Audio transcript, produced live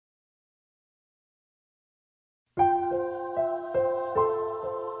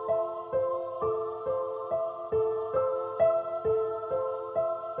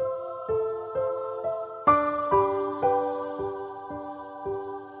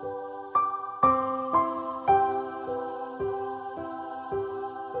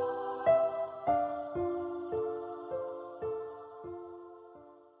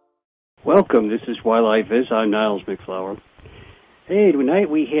Welcome. This is Why Life Is. I'm Niles, MacFlouer. Hey, tonight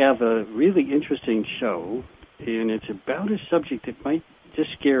we have a really interesting show, and it's about a subject that might just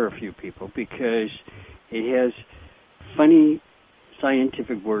scare a few people because it has funny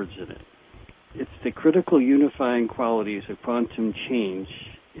scientific words in it. It's the critical unifying qualities of quantum change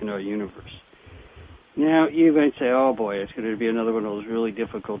in our universe. Now, you might say, oh boy, it's going to be another one of those really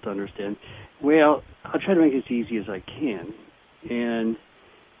difficult to understand. Well, I'll try to make it as easy as I can. And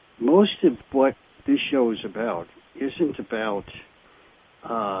most of what this show is about isn't about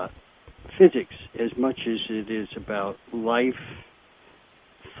physics as much as it is about life,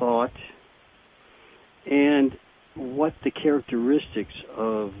 thought, and what the characteristics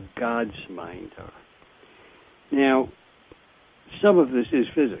of God's mind are. Now, some of this is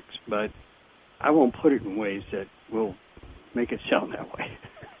physics, but I won't put it in ways that will make it sound that way.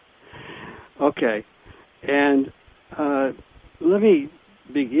 Okay, and let me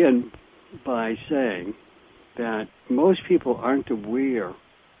begin by saying that most people aren't aware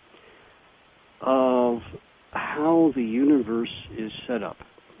of how the universe is set up.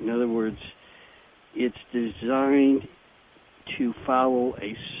 In other words, it's designed to follow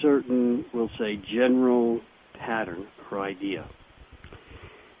a certain, we'll say, general pattern or idea.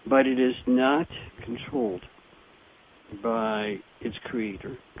 But it is not controlled by its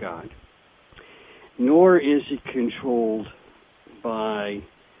creator, God, nor is it controlled by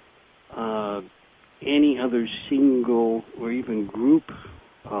any other single or even group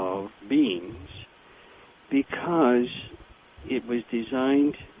of beings, because it was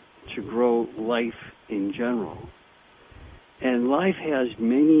designed to grow life in general. And life has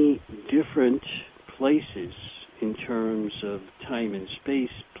many different places in terms of time and space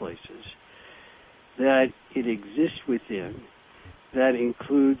places that it exists within. That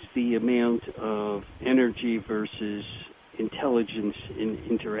includes the amount of energy versus intelligence in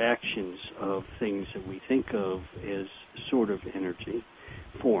interactions of things that we think of as sort of energy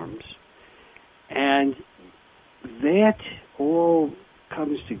forms. And that all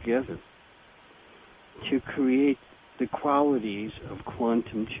comes together to create the qualities of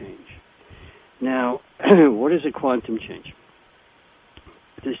quantum change. Now, what is a quantum change?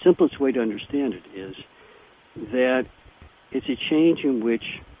 The simplest way to understand it is that it's a change in which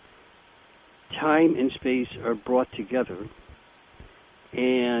time and space are brought together,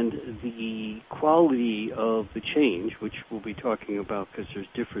 and the quality of the change, which we'll be talking about because there's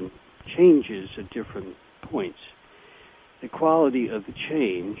different changes at different points, the quality of the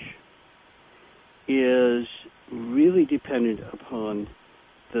change is really dependent upon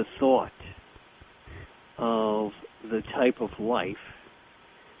the thought of the type of life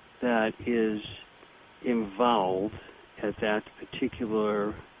that is involved at that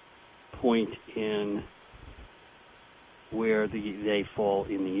particular point in where they fall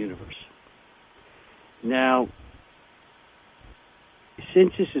in the universe. Now,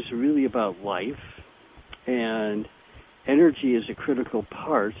 since this is really about life, and energy is a critical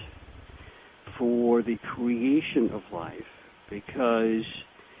part for the creation of life, because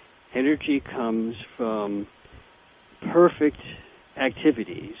energy comes from perfect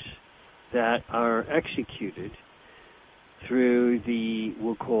activities that are executed through the,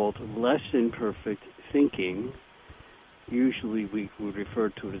 we'll call it, less than perfect thinking. Usually we would refer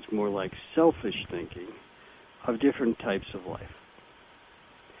to it as more like selfish thinking of different types of life.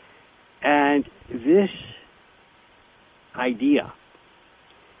 And this idea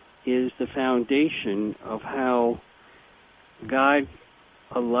is the foundation of how God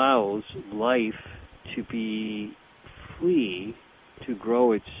allows life to be free to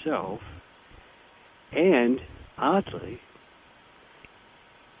grow itself, and oddly,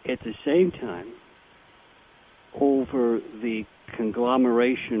 at the same time, over the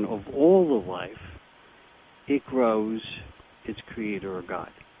conglomeration of all the life, it grows its creator or God.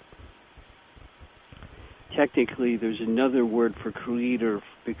 Technically, there's another word for creator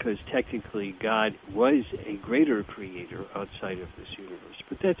because technically God was a greater creator outside of this universe,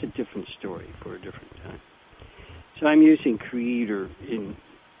 but that's a different story for a different time. So I'm using creator in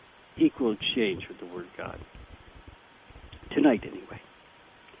equal exchange with the word God. Tonight, anyway.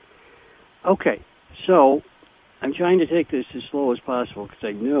 Okay, so I'm trying to take this as slow as possible because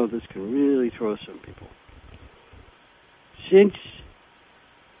I know this can really throw some people. Since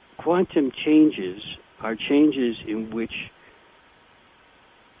quantum changes are changes in which,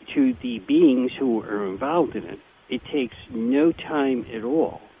 to the beings who are involved in it, it takes no time at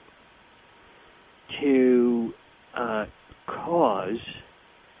all to cause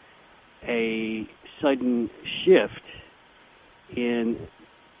a sudden shift in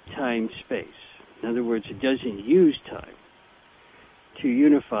time-space. In other words, it doesn't use time to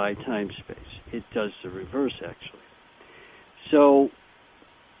unify time-space. It does the reverse, actually. So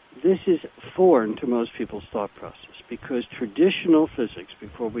this is foreign to most people's thought process because traditional physics,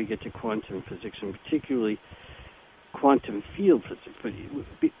 before we get to quantum physics, and particularly quantum field physics, but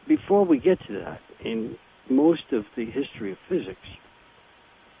before we get to that, in most of the history of physics,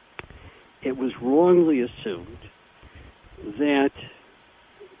 it was wrongly assumed that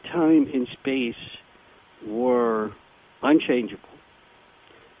time and space were unchangeable,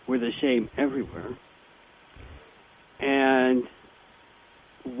 were the same everywhere, and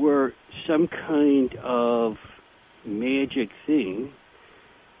were some kind of magic thing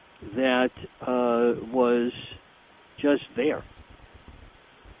that was just there.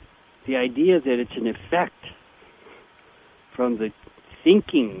 The idea that it's an effect from the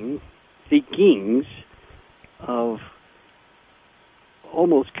thinkings of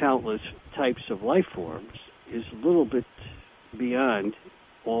almost countless types of life forms is a little bit beyond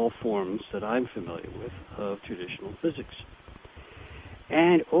all forms that I'm familiar with of traditional physics.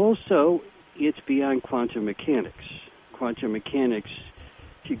 And also, it's beyond quantum mechanics. Quantum mechanics,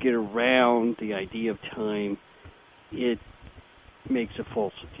 to get around the idea of time, it makes a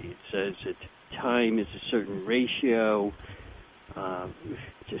falsity. It says that time is a certain ratio,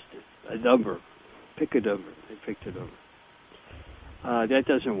 just a number. Pick a number. They picked a number. That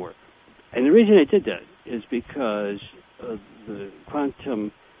doesn't work. And the reason I did that is because the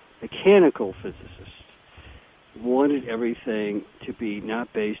quantum mechanical physicists wanted everything to be not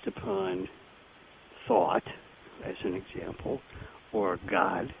based upon thought, as an example, or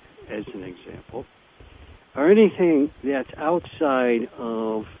God, as an example, or anything that's outside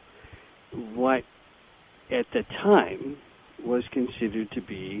of what at the time was considered to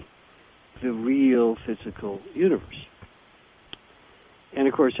be the real physical universe. And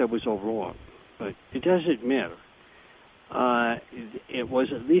of course that was all wrong, but it doesn't matter. It was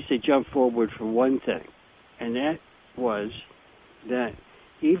at least a jump forward for one thing, and that was that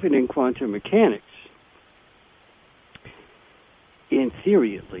even in quantum mechanics, in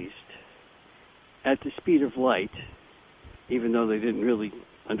theory at least, at the speed of light, even though they didn't really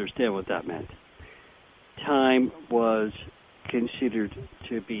understand what that meant, time was considered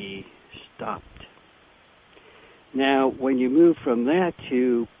to be stopped. Now, when you move from that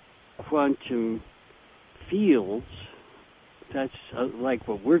to quantum fields, that's like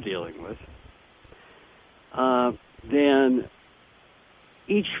what we're dealing with, then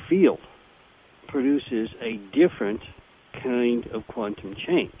each field produces a different kind of quantum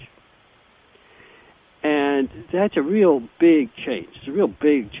change. And that's a real big change. It's a real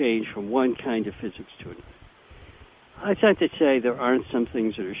big change from one kind of physics to another. It's not to say there aren't some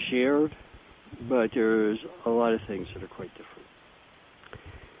things that are shared, but there's a lot of things that are quite different.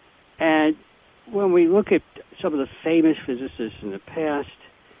 And when we look at some of the famous physicists in the past,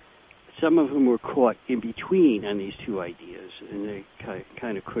 some of whom were caught in between on these two ideas, and they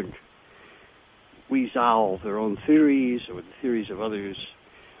kind of couldn't resolve their own theories or the theories of others.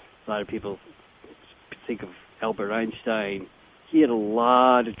 A lot of people think of Albert Einstein. He had a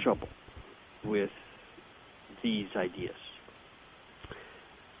lot of trouble with these ideas.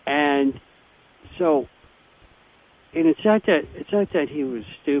 And so, and it's not that he was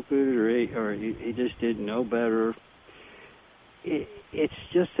stupid or he just didn't know better. It's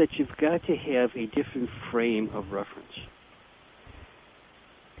just that you've got to have a different frame of reference.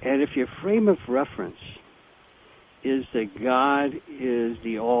 And if your frame of reference is that God is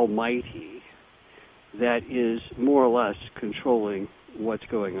the Almighty that is more or less controlling what's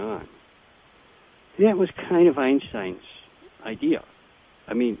going on, that was kind of Einstein's idea.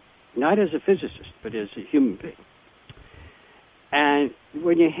 I mean, not as a physicist, but as a human being. And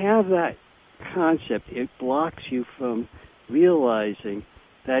when you have that concept, it blocks you from realizing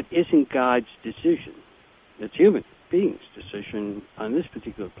that isn't God's decision. It's human beings' decision on this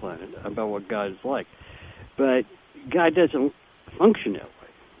particular planet about what God is like. But God doesn't function that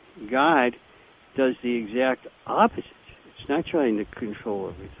way. God does the exact opposite. It's not trying to control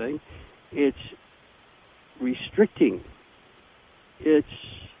everything. It's restricting its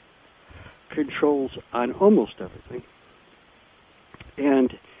controls on almost everything.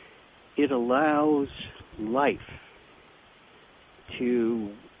 And it allows life to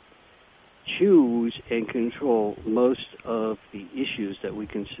choose and control most of the issues that we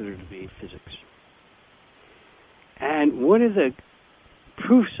consider to be physics. And one of the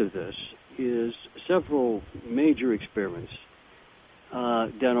proofs of this is several major experiments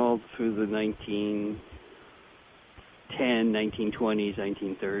done all through the 1910, 1920s,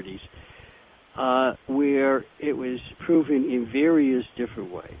 1930s, where it was proven in various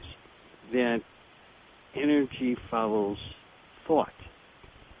different ways that energy follows thought.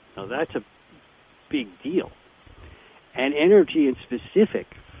 Now, that's a big deal. And energy in specific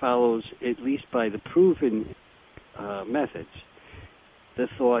follows, at least by the proven methods, the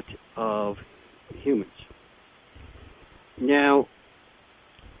thought of humans. Now,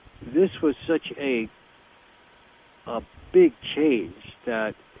 this was such a big change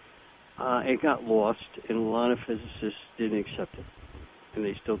that it got lost, and a lot of physicists didn't accept it, and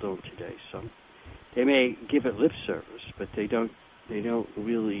they still don't today. So they may give it lip service, but they don't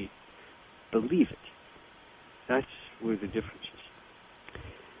really believe it. That's where the difference is.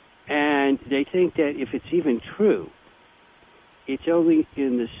 And they think that if it's even true, it's only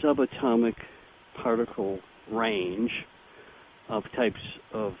in the subatomic particle range of types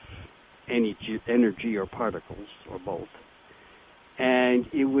of energy or particles, or both. And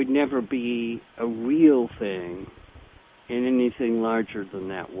it would never be a real thing in anything larger than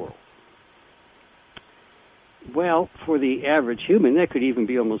that world. Well, for the average human, that could even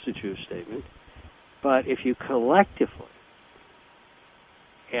be almost a true statement. But if you collectively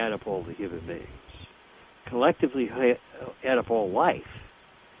add up all the human beings, collectively add up all life,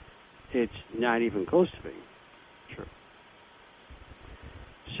 it's not even close to being true.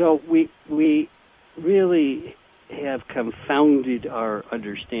 So we really have confounded our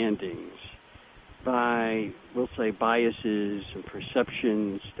understandings by, we'll say, biases and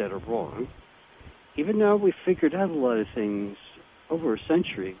perceptions that are wrong, even though we figured out a lot of things over a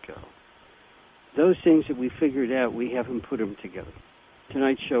century ago. Those things that we figured out, we haven't put them together.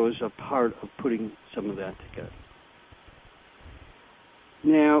 Tonight's show is a part of putting some of that together.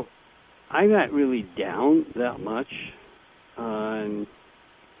 Now, I'm not really down that much on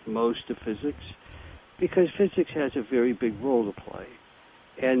most of physics, because physics has a very big role to play.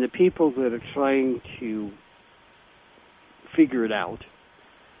 And the people that are trying to figure it out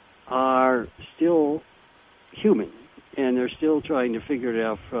are still human, and they're still trying to figure it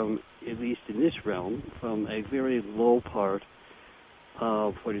out from, at least in this realm, from a very low part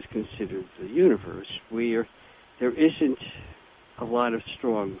of what is considered the universe, where there isn't a lot of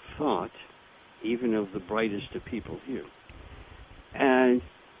strong thought, even of the brightest of people here. And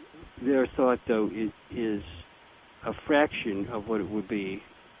their thought, though, is a fraction of what it would be,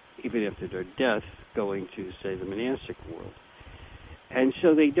 even after their death, going to, say, the monastic world. And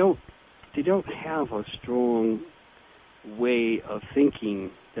so they don't have a strong way of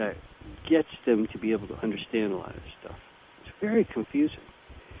thinking that gets them to be able to understand a lot of stuff. It's very confusing.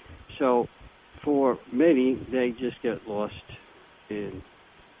 So for many, they just get lost in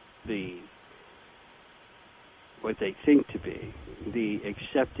what they think to be the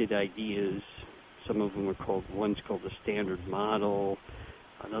accepted ideas. Some of them are called, one's called the standard model.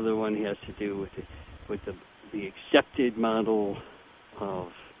 Another one has to do with the accepted model of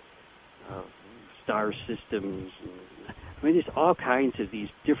star systems. I mean, there's all kinds of these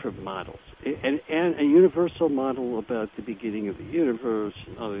different models, and a universal model about the beginning of the universe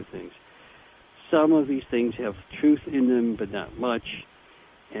and other things. Some of these things have truth in them, but not much,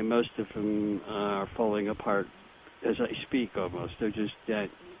 and most of them are falling apart as I speak almost. They're just not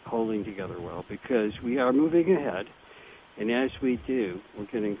holding together well, because we are moving ahead, and as we do, we're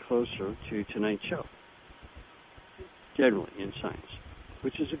getting closer to tonight's show, generally in science,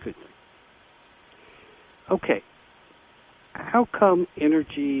 which is a good thing. Okay, how come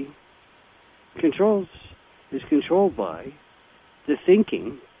energy is controlled by the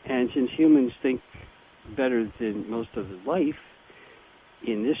thinking, and since humans think better than most of the life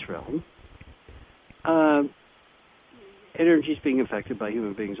in this realm, energy is being affected by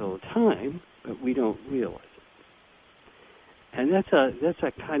human beings all the time, but we don't realize it. And that's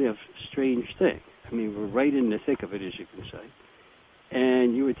a kind of strange thing. I mean, we're right in the thick of it, as you can say.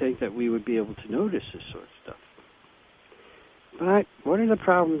 And you would think that we would be able to notice this sort of stuff. But one of the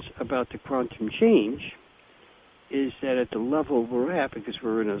problems about the quantum change is that at the level we're at, because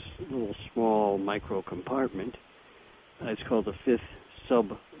we're in a little small micro compartment, it's called the fifth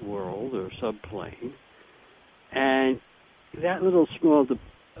sub-world or subplane, and that little small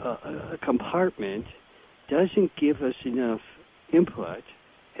compartment doesn't give us enough input,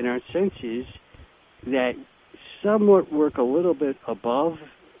 and our senses that somewhat work a little bit above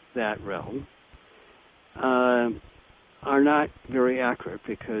that realm are not very accurate,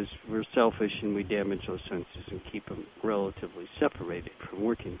 because we're selfish and we damage those senses and keep them relatively separated from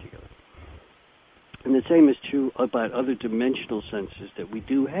working together. And the same is true about other dimensional senses that we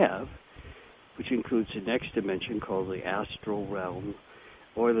do have, which includes the next dimension called the astral realm,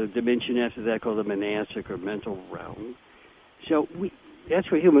 or the dimension after that called the monastic or mental realm. So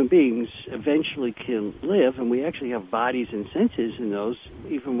that's where human beings eventually can live, and we actually have bodies and senses in those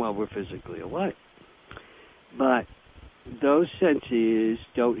even while we're physically alive. But those senses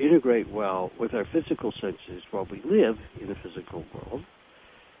don't integrate well with our physical senses while we live in the physical world.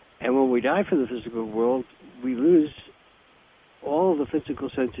 And when we die from the physical world, we lose all the physical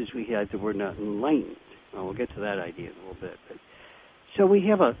senses we had that were not enlightened. Well, we'll get to that idea in a little bit. So we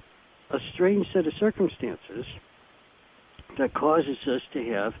have a strange set of circumstances that causes us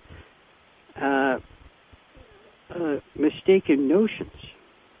to have mistaken notions.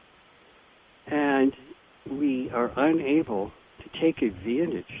 And we are unable to take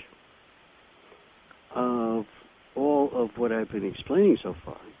advantage of all of what I've been explaining so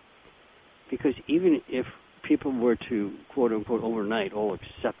far. Because even if people were to, quote unquote, overnight all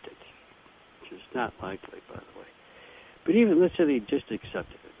accept it, which is not likely, by the way, but even let's say they just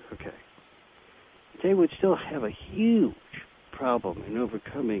accepted it, okay, they would still have a huge problem in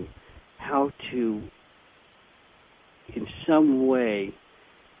overcoming how to, in some way,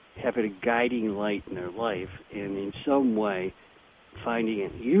 have it a guiding light in their life, and in some way finding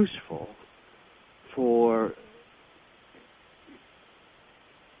it useful for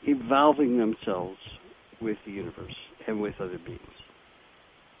evolving themselves with the universe and with other beings.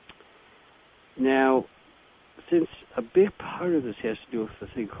 Now, since a big part of this has to do with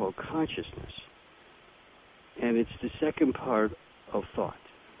a thing called consciousness, and it's the second part of thought.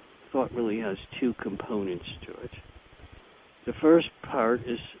 Thought really has two components to it. The first part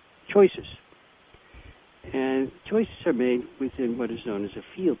is choices. And choices are made within what is known as a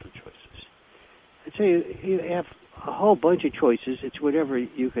field of choices. I'd say you have a whole bunch of choices. It's whatever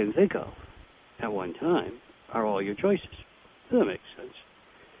you can think of at one time are all your choices. Does that make sense?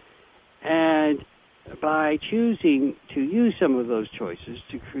 And by choosing to use some of those choices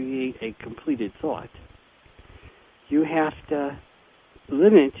to create a completed thought, you have to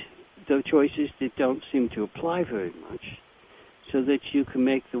limit the choices that don't seem to apply very much so that you can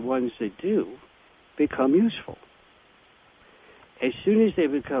make the ones that do become useful. As soon as they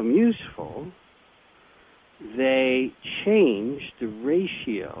become useful, they change the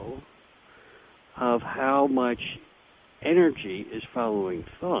ratio of how much energy is following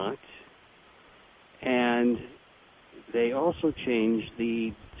thought, and they also change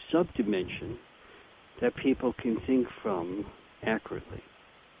the subdimension that people can think from accurately.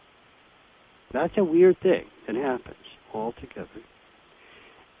 That's a weird thing that happens altogether.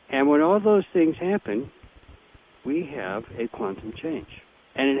 And when all those things happen, we have a quantum change.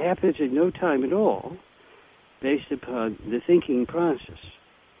 And it happens in no time at all, based upon the thinking process.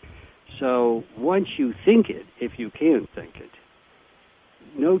 So once you think it, if you can think it,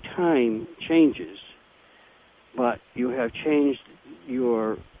 no time changes, but you have changed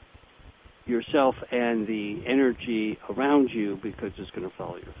yourself and the energy around you, because it's going to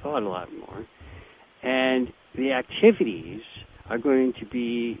follow your thought a lot more. And the activities are going to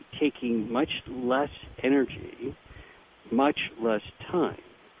be taking much less energy, much less time,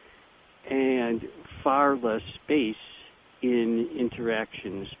 and far less space in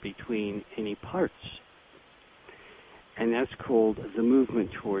interactions between any parts. And that's called the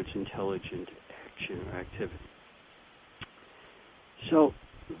movement towards intelligent action or activity. So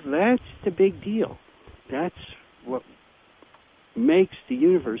that's the big deal. That's what makes the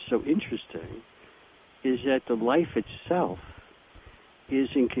universe so interesting, is that the life itself is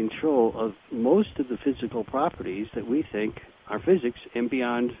in control of most of the physical properties that we think are physics and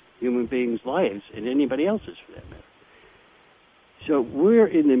beyond human beings' lives and anybody else's for that matter. So we're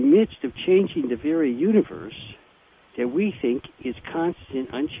in the midst of changing the very universe that we think is constant,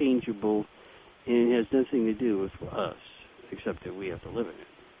 unchangeable, and has nothing to do with us, except that we have to live in it.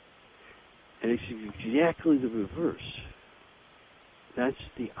 And it's exactly the reverse. That's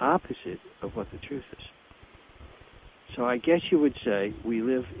the opposite of what the truth is. So I guess you would say we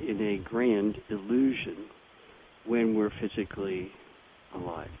live in a grand illusion when we're physically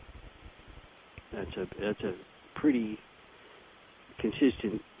alive. That's a pretty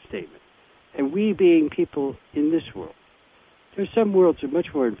consistent statement. And we being people in this world, there's some worlds that are much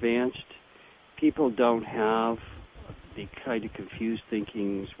more advanced. People don't have the kind of confused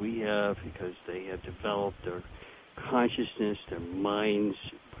thinkings we have because they have developed their consciousness, their minds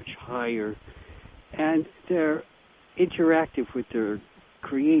much higher, and they're interactive with their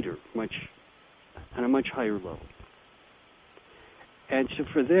creator on a much higher level. And so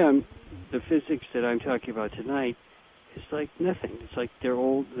for them, the physics that I'm talking about tonight is like nothing. It's like they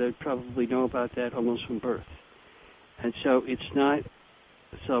probably know about that almost from birth. And so it's not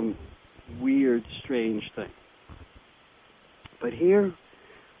some weird, strange thing. But here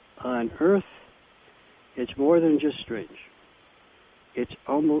on Earth, it's more than just strange. It's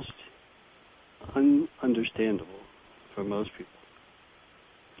almost ununderstandable for most people.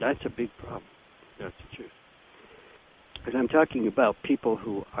 That's a big problem. That's the truth. And I'm talking about people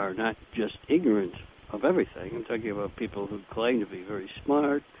who are not just ignorant of everything. I'm talking about people who claim to be very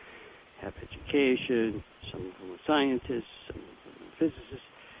smart, have education, some of them are scientists, some of them are physicists.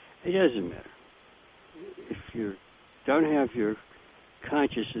 It doesn't matter. If you don't have your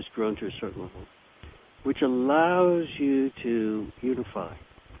consciousness grown to a certain level, which allows you to unify,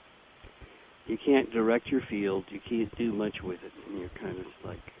 you can't direct your field, you can't do much with it, and you're kind of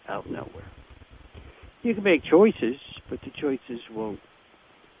like out nowhere. You can make choices, but the choices won't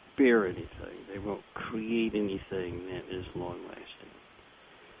bear anything. They won't create anything that is long-lasting.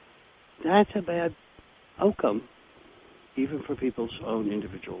 That's a bad outcome, even for people's own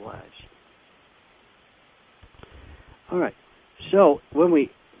individual lives. All right. So when we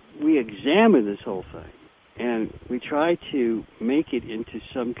examine this whole thing, and we try to make it into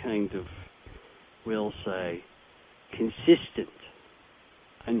some kind of, we'll say, consistent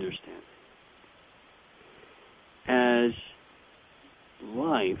understanding, as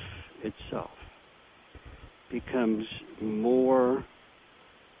life itself becomes more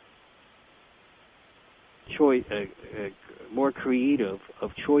more creative of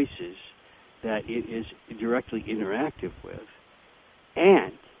choices that it is directly interactive with,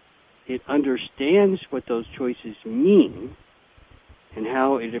 and it understands what those choices mean and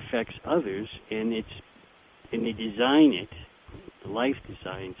how it affects others, and they design it, life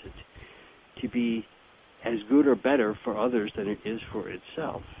designs it, to be as good or better for others than it is for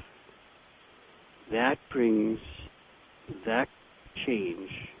itself. That brings that change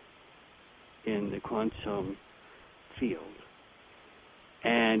in the quantum field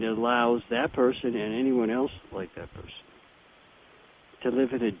and allows that person and anyone else like that person to live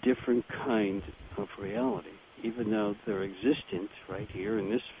in a different kind of reality, even though they're existent right here in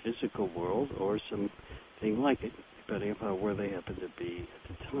this physical world or something like it, depending upon where they happen to be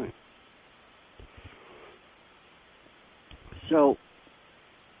at the time. So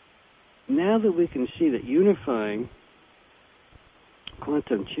now that we can see that unifying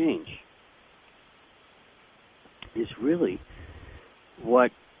quantum change is really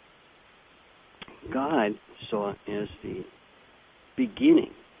what God saw as the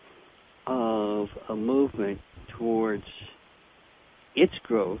beginning of a movement towards its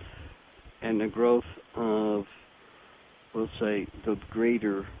growth and the growth of, we'll say, the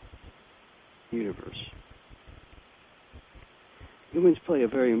greater universe. Humans play a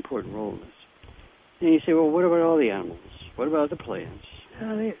very important role in this. And you say, well, what about all the animals? What about the plants?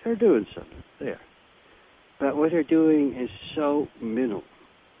 They're doing something there. But what they're doing is so minimal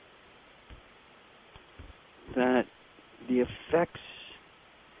that the effects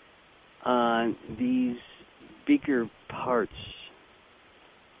on these bigger parts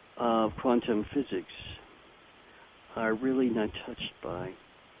of quantum physics are really not touched by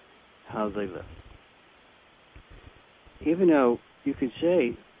how they live. Even though you could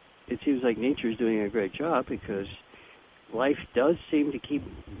say it seems like nature is doing a great job because life does seem to keep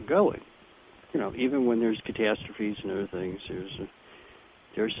going. You know, even when there's catastrophes and other things,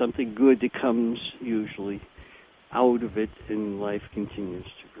 there's something good that comes usually out of it, and life continues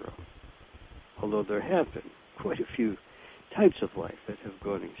to grow. Although there have been quite a few types of life that have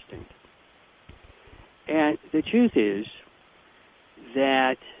gone extinct. And the truth is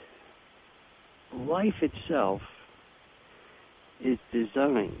that life itself is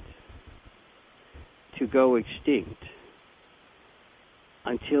designed to go extinct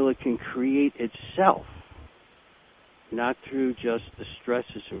until it can create itself, not through just the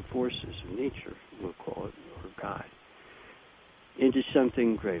stresses and forces of nature, we'll call it, or God, into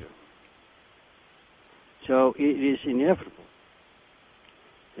something greater. So it is inevitable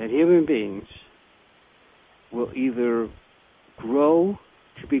that human beings will either grow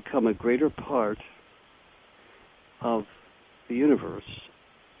to become a greater part of the universe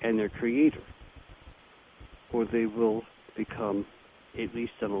and their creator, or they will become, at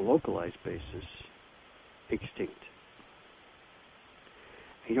least on a localized basis, extinct.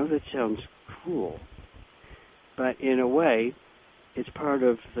 I know that sounds cruel, but in a way, it's part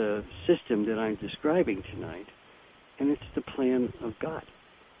of the system that I'm describing tonight, and it's the plan of God.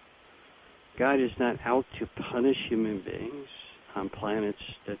 God is not out to punish human beings on planets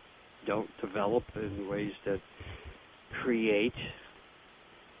that don't develop in ways that create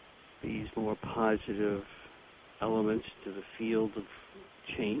these more positive elements to the field of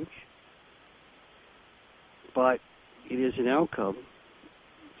change. But it is an outcome,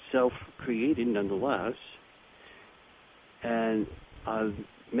 self-created nonetheless, and on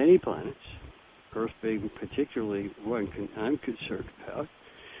many planets, Earth being particularly one I'm concerned about,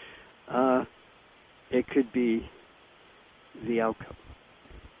 it could be the outcome.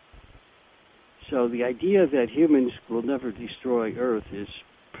 So the idea that humans will never destroy Earth is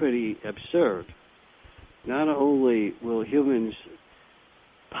pretty absurd. Not only will humans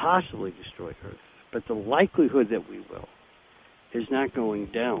possibly destroy Earth, but the likelihood that we will is not going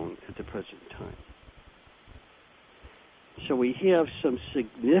down at the present time. So we have some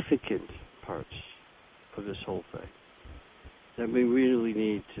significant parts of this whole thing that we really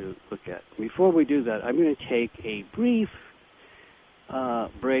need to look at. Before we do that, I'm going to take a brief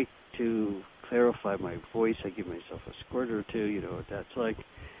break to clarify my voice. I give myself a squirt or two, you know what that's like.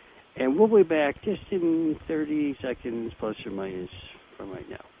 And we'll be back just in 30 seconds, plus or minus, from right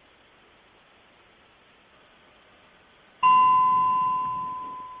now.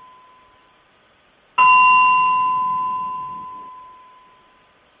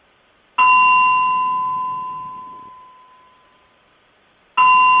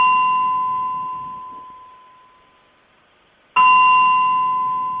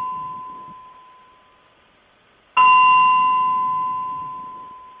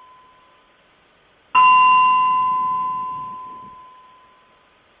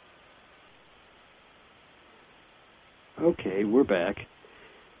 Okay, we're back.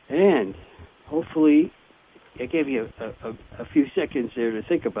 And hopefully I gave you a few seconds there to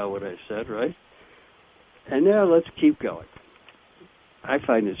think about what I said, right? And now let's keep going. I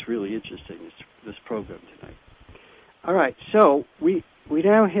find this really interesting, this program tonight. All right, so we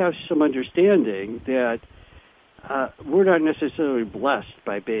now have some understanding that we're not necessarily blessed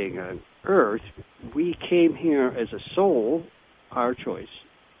by being on Earth. We came here as a soul, our choice.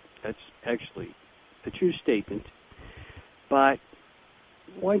 That's actually a true statement. But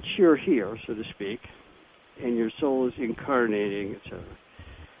once you're here, so to speak, and your soul is incarnating, etc.,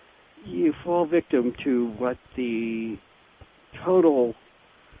 you fall victim to what the total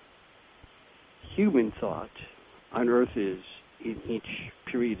human thought on Earth is in each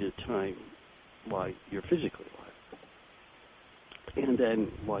period of time while you're physically alive. And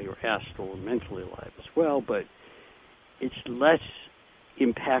then while you're astral and mentally alive as well, but it's less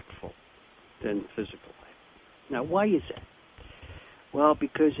impactful than physical life. Now, why is that? Well,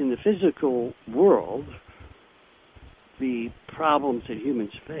 because in the physical world, the problems that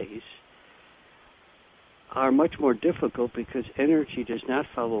humans face are much more difficult because energy does not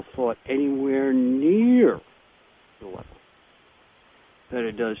follow thought anywhere near the level that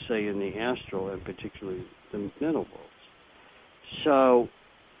it does, say, in the astral and particularly the mental worlds. So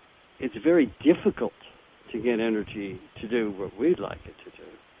it's very difficult to get energy to do what we'd like it to do.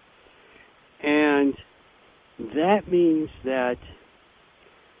 And that means that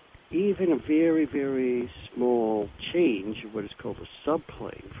even a very, very small change of what is called a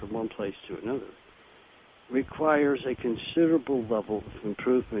subplane from one place to another requires a considerable level of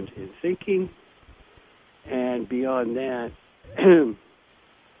improvement in thinking, and beyond that, a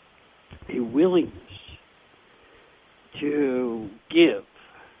willingness to give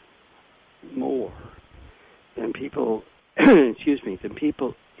more than people, than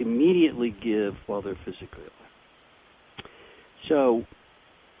people immediately give while they're physically alive. So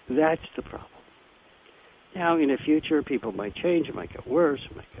that's the problem. Now, in the future, people might change, it might get worse,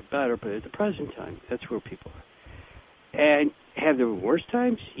 it might get better, but at the present time, that's where people are. And have there been worse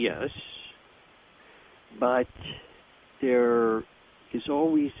times? Yes. But there is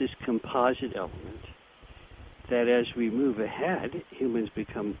always this composite element that as we move ahead, humans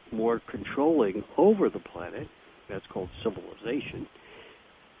become more controlling over the planet. That's called civilization.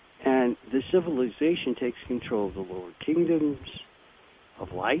 And the civilization takes control of the lower kingdoms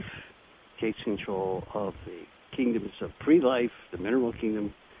of life, takes control of the kingdoms of pre-life, the mineral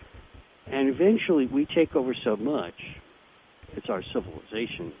kingdom, and eventually we take over so much, it's our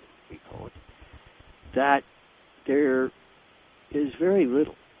civilization, we call it, that there is very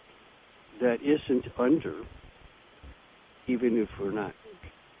little that isn't under, even if we're not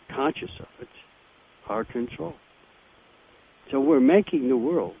conscious of it, our control. So we're making the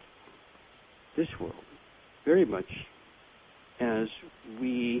world, this world, very much as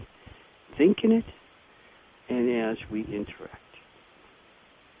we think in it and as we interact.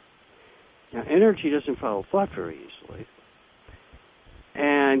 Now, energy doesn't follow thought very easily.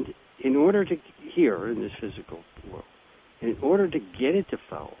 And in order to, here in this physical world, in order to get it to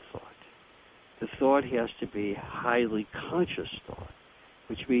follow thought, the thought has to be highly conscious thought,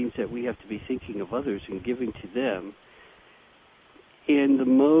 which means that we have to be thinking of others and giving to them in the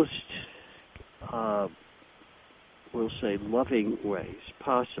most, we'll say, loving ways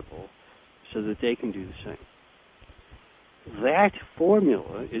possible so that they can do the same. That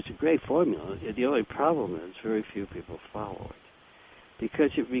formula is a great formula. The only problem is very few people follow it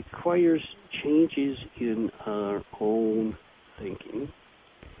because it requires changes in our own thinking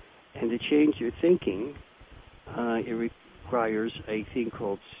And to change your thinking, it requires a thing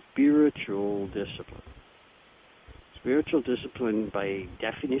called spiritual discipline. Spiritual discipline, by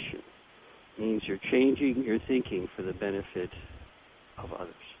definition, means you're changing your thinking for the benefit of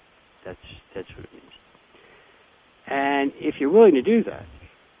others. That's what it means. And if you're willing to do that,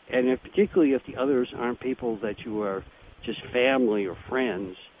 and particularly if the others aren't people that you are just family or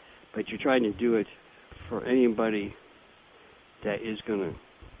friends, but you're trying to do it for anybody that is going to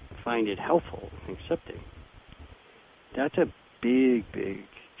find it helpful and accepting, that's a big, big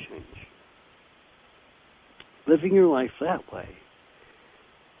change. Living your life that way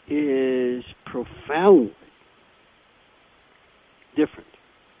is profoundly different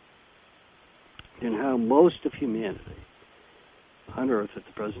than how most of humanity on Earth at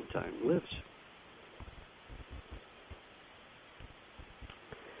the present time lives.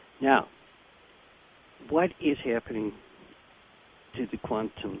 Now, what is happening to the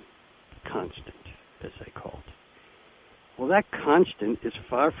quantum constant, as I call it? Well, that constant is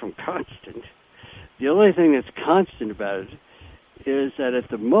far from constant. The only thing that's constant about it is that at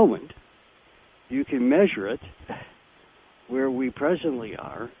the moment, you can measure it where we presently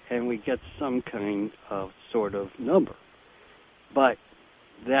are, and we get some kind of sort of number. But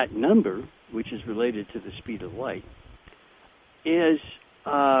that number, which is related to the speed of light, is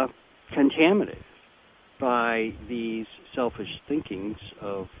contaminated by these selfish thinkings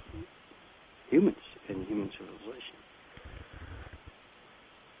of humans and human civilization.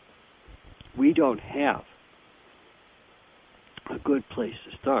 We don't have a good place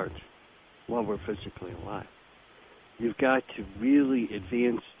to start while we're physically alive. You've got to really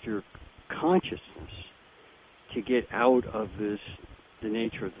advance your consciousness to get out of the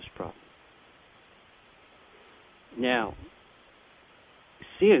nature of this problem. Now,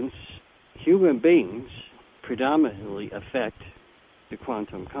 since human beings predominantly affect the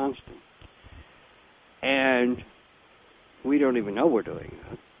quantum constant, and we don't even know we're doing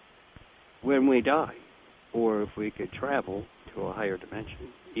that, when we die, or if we could travel to a higher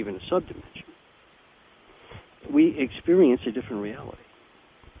dimension, even a subdimension, we experience a different reality.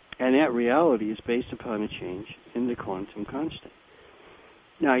 And that reality is based upon a change in the quantum constant.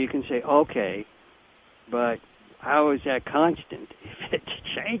 Now, you can say, okay, but how is that constant if it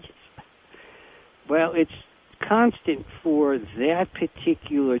changes? Well, it's constant for that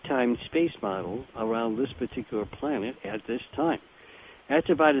particular time-space model around this particular planet at this time. That's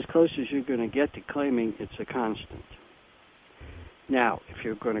about as close as you're going to get to claiming it's a constant. Now, if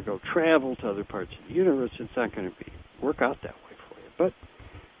you're going to go travel to other parts of the universe, it's not going to work out that way for you. But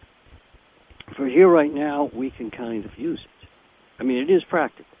for here right now, we can kind of use it. I mean, it is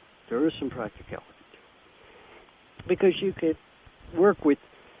practical. There is some practicality to it. Because you could work with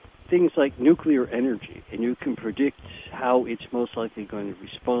things like nuclear energy, and you can predict how it's most likely going to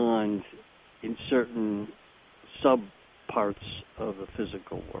respond in certain sub-parts of the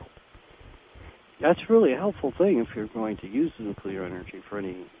physical world. That's really a helpful thing if you're going to use the nuclear energy for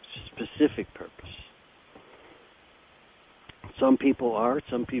any specific purpose. Some people are,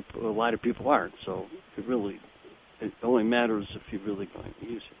 a lot of people aren't, so it only matters if you're really going to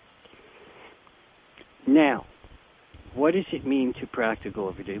use it. Now, what does it mean to practical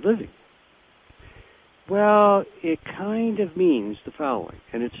everyday living? Well, it kind of means the following,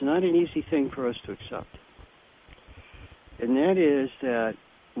 and it's not an easy thing for us to accept. And that is that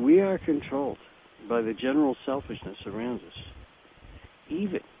we are controlled by the general selfishness around us,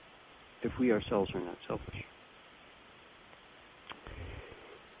 even if we ourselves are not selfish.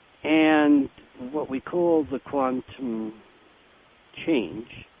 And what we call the quantum change,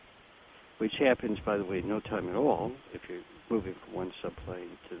 which happens, by the way, in no time at all, if you're moving from one subplane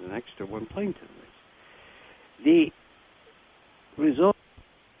to the next or one plane to the next. The result,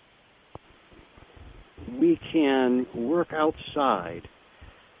 we can work outside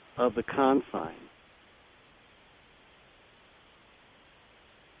of the confines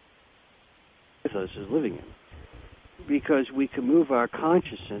with us is living in, because we can move our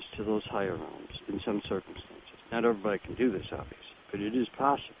consciousness to those higher realms in some circumstances. Not everybody can do this, obviously, but it is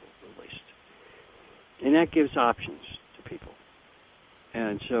possible, at least. And that gives options to people.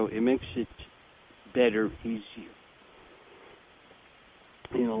 And so it makes it better, easier,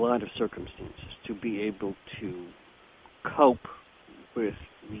 in a lot of circumstances, to be able to cope with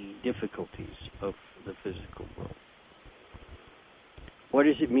the difficulties of the physical world. What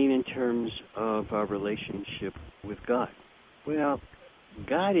does it mean in terms of our relationship with God? Well,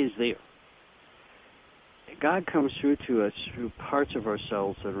 God is there. God comes through to us through parts of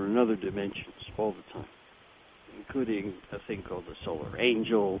ourselves that are in other dimensions all the time, including a thing called the solar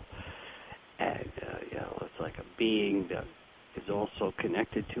angel, and it's like a being that is also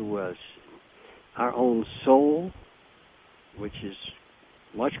connected to us. Our own soul, which is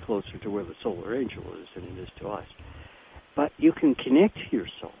much closer to where the solar angel is than it is to us. But you can connect to your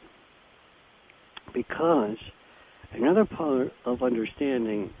soul because another part of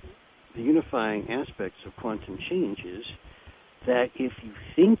understanding the unifying aspects of quantum change is that if you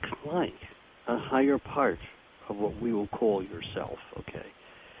think like a higher part of what we will call yourself, okay,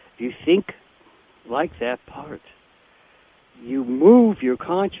 you think like that part, you move your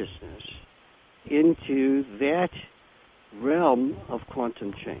consciousness into that realm of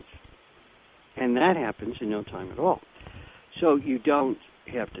quantum change. And that happens in no time at all. So you don't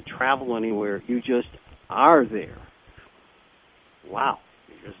have to travel anywhere. You just are there. Wow,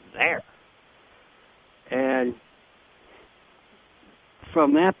 you're just there. And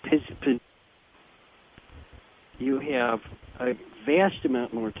from that position, you have a vast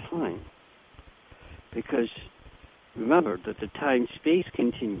amount more time because remember that the time-space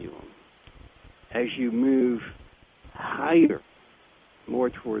continuum, as you move higher, more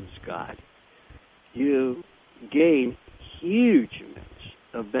towards God, you gain huge amounts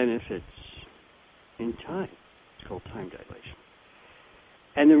of benefits in time. It's called time dilation.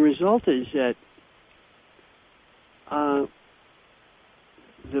 And the result is that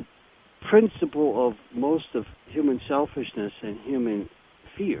the principle of most of human selfishness and human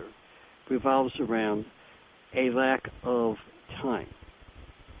fear revolves around a lack of time,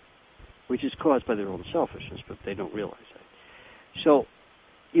 which is caused by their own selfishness, but they don't realize that. So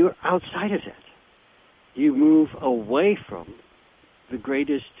you're outside of that. You move away from the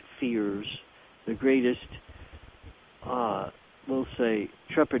greatest fears, the greatest, we'll say,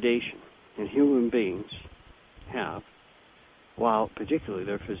 trepidation that human beings have, while particularly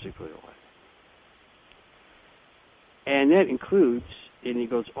they're physically alive. And that includes, and it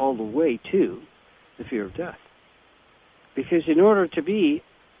goes all the way to, the fear of death. Because in order to be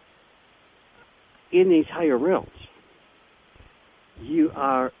in these higher realms, you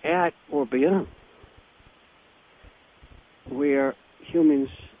are at or beyond where humans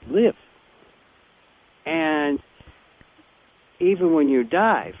live. And even when you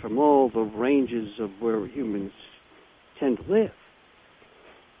die from all the ranges of where humans tend to live,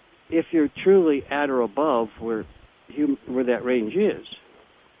 if you're truly at or above where that range is,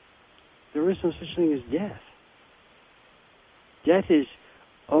 there is no such thing as death. Death is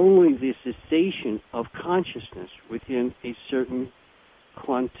only the cessation of consciousness within a certain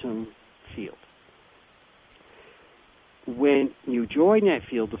quantum field. When you join that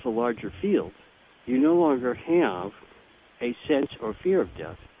field with a larger field, you no longer have a sense or fear of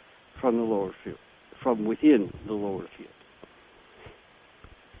death from the lower field, from within the lower field.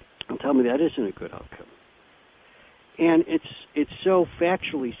 And tell me that isn't a good outcome. And it's so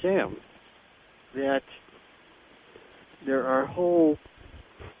factually sound that there are whole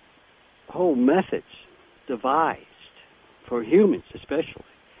methods devised for humans especially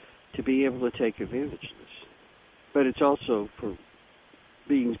to be able to take advantage of this. But it's also for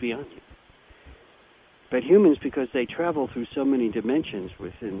beings beyond you. But humans, because they travel through so many dimensions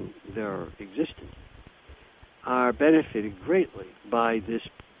within their existence, are benefited greatly by this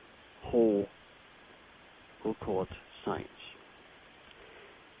whole, we'll call it science.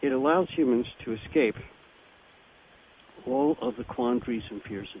 It allows humans to escape all of the quandaries and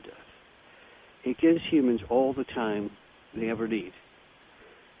fears of death. It gives humans all the time they ever need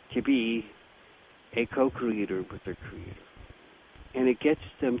to be a co-creator with their creator. And it gets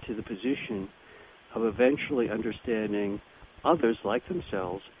them to the position of eventually understanding others like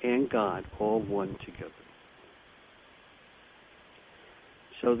themselves and God all one together.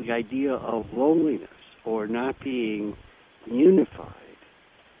 So the idea of loneliness or not being unified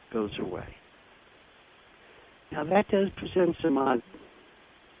goes away. Now that does present some odd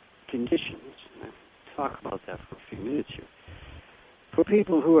conditions. I'll talk about that for a few minutes here. For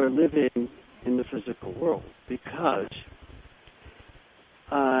people who are living in the physical world, because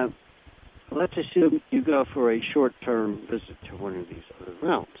let's assume you go for a short-term visit to one of these other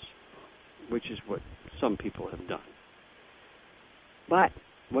realms, which is what some people have done. But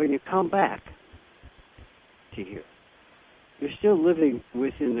when you come back to here, you're still living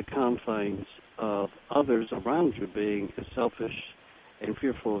within the confines of others around you being as selfish and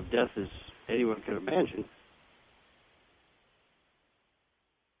fearful of death as anyone can imagine.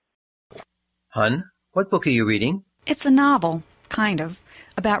 Hun, what book are you reading? It's a novel, kind of,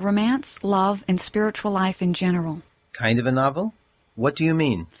 about romance, love, and spiritual life in general. Kind of a novel? What do you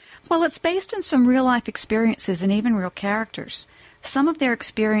mean? Well, it's based on some real-life experiences and even real characters. Some of their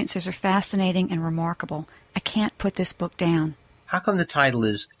experiences are fascinating and remarkable. I can't put this book down. How come the title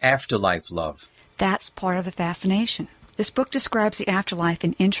is Afterlife Love? That's part of the fascination. This book describes the afterlife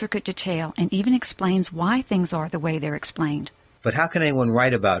in intricate detail and even explains why things are the way they're explained. But how can anyone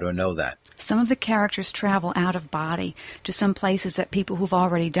write about or know that? Some of the characters travel out of body to some places that people who've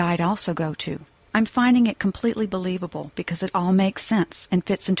already died also go to. I'm finding it completely believable because it all makes sense and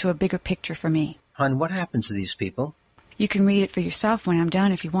fits into a bigger picture for me. Hon, what happens to these people? You can read it for yourself when I'm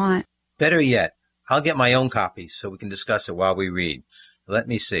done if you want. Better yet, I'll get my own copy so we can discuss it while we read. Let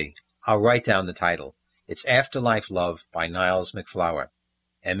me see. I'll write down the title. It's Afterlife Love by Niles MacFlouer.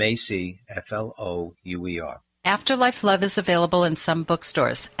 MacFlouer. Afterlife Love is available in some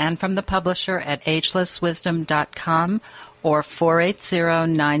bookstores and from the publisher at agelesswisdom.com or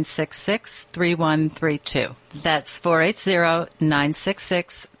 480-966-3132. That's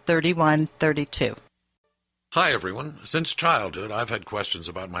 480-966-3132. Hi, everyone. Since childhood, I've had questions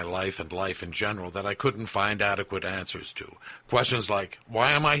about my life and life in general that I couldn't find adequate answers to. Questions like,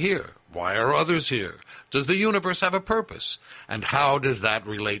 why am I here? Why are others here? Does the universe have a purpose? And how does that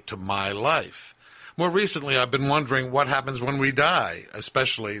relate to my life? More recently, I've been wondering what happens when we die,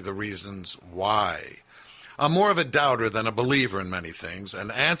 especially the reasons why. I'm more of a doubter than a believer in many things,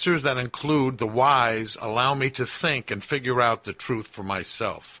 and answers that include the whys allow me to think and figure out the truth for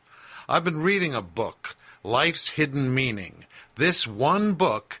myself. I've been reading a book, Life's Hidden Meaning. This one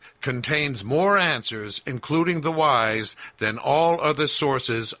book contains more answers, including the whys, than all other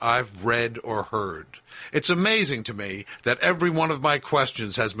sources I've read or heard. It's amazing to me that every one of my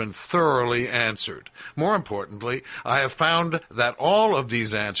questions has been thoroughly answered. More importantly, I have found that all of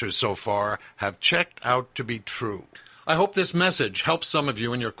these answers so far have checked out to be true. I hope this message helps some of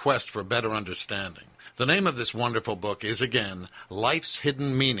you in your quest for better understanding. The name of this wonderful book is, again, Life's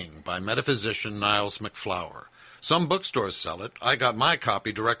Hidden Meaning by metaphysician Niles MacFlouer. Some bookstores sell it. I got my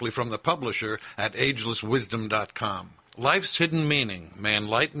copy directly from the publisher at agelesswisdom.com. Life's Hidden Meaning may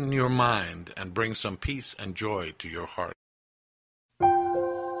enlighten your mind and bring some peace and joy to your heart.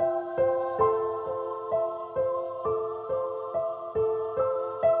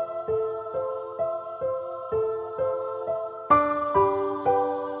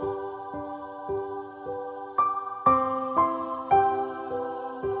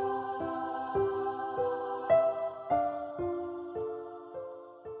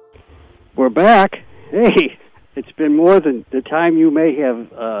 We're back. Hey, it's been more than the time you may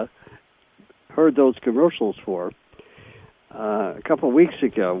have heard those commercials for. A couple of weeks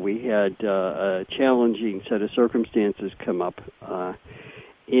ago, we had a challenging set of circumstances come up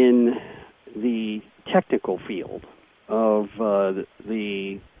in the technical field of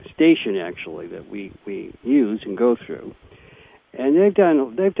the station, actually, that we use and go through. And they've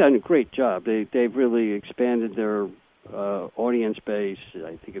done a great job. They've really expanded their audience base.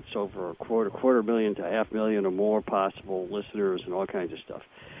 I think it's over a quarter million to 500,000 or more possible listeners and all kinds of stuff.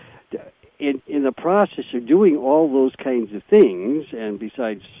 In the process of doing all those kinds of things, and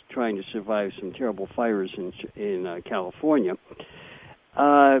besides trying to survive some terrible fires in California,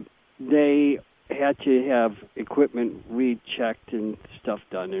 they had to have equipment rechecked and stuff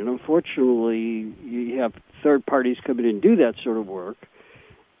done. And unfortunately, you have third parties come in and do that sort of work,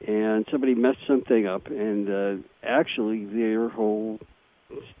 and somebody messed something up, and actually their whole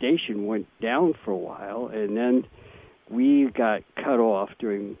station went down for a while, and then we got cut off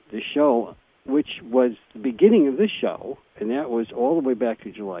during the show, which was the beginning of this show, and that was all the way back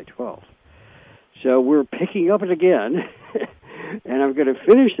to July 12th. So we're picking up it again, and I'm going to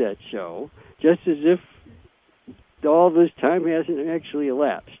finish that show just as if all this time hasn't actually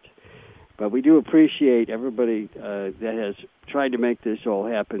elapsed. But we do appreciate everybody that has tried to make this all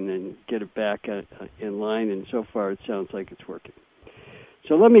happen and get it back in line, and so far it sounds like it's working.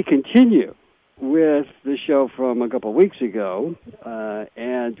 So let me continue with the show from a couple of weeks ago,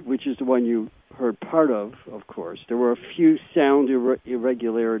 and which is the one you heard part of course. There were a few sound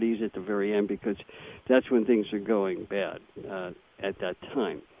irregularities at the very end because that's when things are going bad at that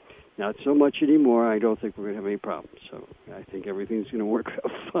time. Not so much anymore. I don't think we're going to have any problems. So I think everything's going to work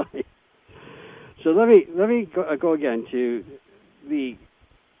out fine. So let me go again to the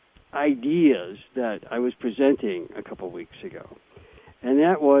ideas that I was presenting a couple of weeks ago, and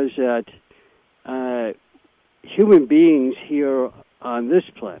that was that human beings here on this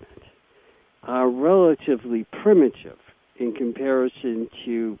planet are relatively primitive in comparison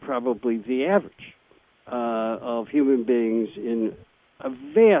to probably the average of human beings in a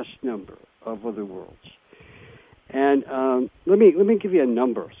vast number of other worlds. And let me give you a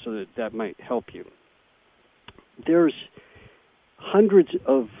number so that might help you. There's hundreds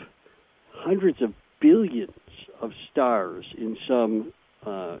of billions of stars in some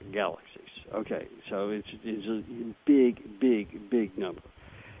galaxies. Okay, so it's a big number.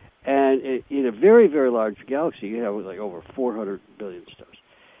 And in a very, very large galaxy, you have like over 400 billion stars.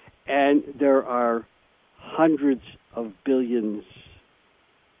 And there are hundreds of billions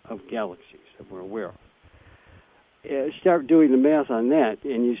of galaxies that we're aware of. Start doing the math on that,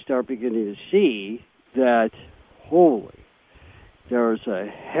 and you start beginning to see that, holy, there's a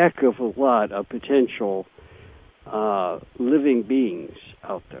heck of a lot of potential living beings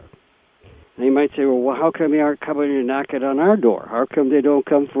out there. And you might say, well, how come they aren't coming to knock it on our door? How come they don't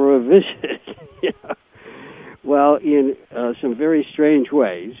come for a visit? Yeah. Well, in some very strange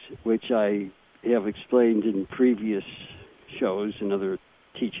ways, which I have explained in previous shows and other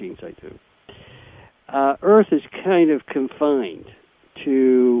teachings I do, Earth is kind of confined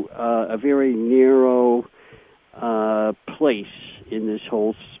to a very narrow place in this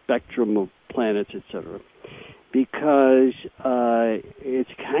whole spectrum of planets, etc., because it's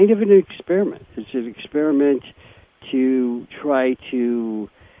kind of an experiment. It's an experiment to try to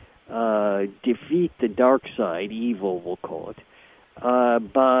defeat the dark side, evil we'll call it,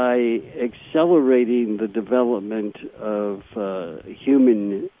 by accelerating the development of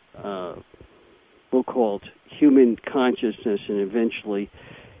human, we'll call it human consciousness, and eventually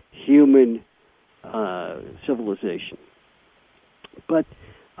human civilization. But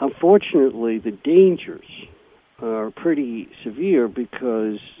unfortunately, the dangers are pretty severe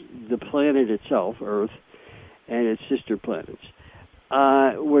because the planet itself, Earth, and its sister planets,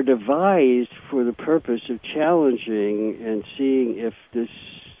 were devised for the purpose of challenging and seeing if this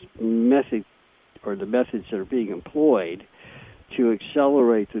method, or the methods that are being employed to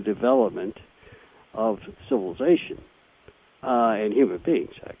accelerate the development of civilization, and human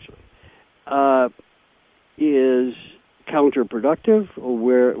beings, actually, is counterproductive, or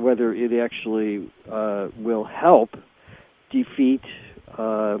whether it actually will help defeat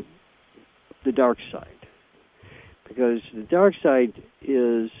the dark side. Because the dark side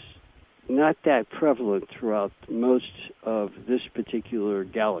is not that prevalent throughout most of this particular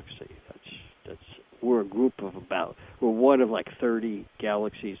galaxy. We're a group of we're one of like 30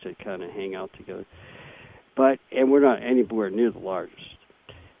 galaxies that kind of hang out together. And we're not anywhere near the largest.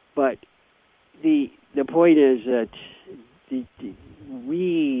 But the point is that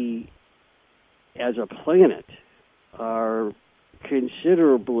we, as a planet, are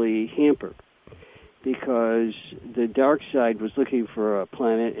considerably hampered because the dark side was looking for a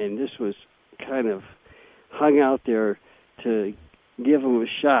planet, and this was kind of hung out there to give them a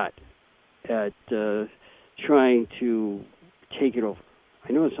shot at trying to take it over.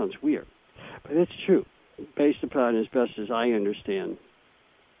 I know it sounds weird, but it's true, based upon, as best as I understand,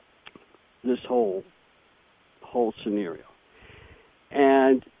 this whole scenario.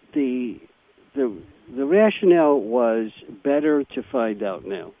 And the rationale was better to find out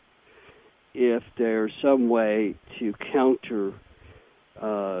now if there's some way to counter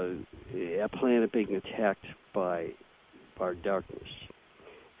a planet being attacked by our darkness.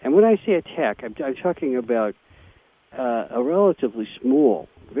 And when I say attack, I'm talking about a relatively small,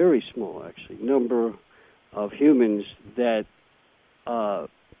 very small actually, number of humans that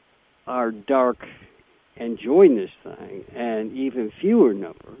are dark and join this thing, and even fewer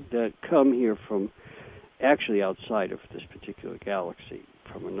number that come here from actually outside of this particular galaxy,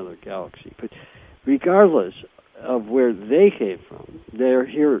 from another galaxy. But regardless of where they came from, they're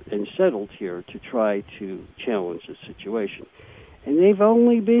here and settled here to try to challenge the situation. And they've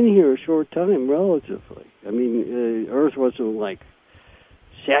only been here a short time, relatively. I mean, Earth wasn't like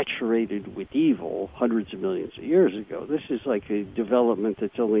saturated with evil hundreds of millions of years ago. This is like a development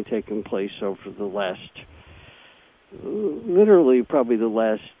that's only taken place over the last, literally probably the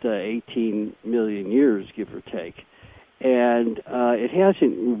last 18 million years, give or take. And it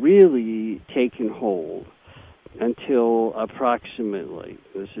hasn't really taken hold until approximately,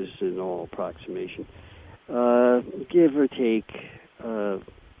 this is an all approximation, give or take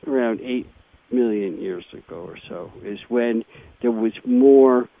around 8 million years ago or so, is when there was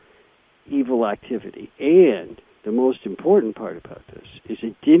more evil activity. And the most important part about this is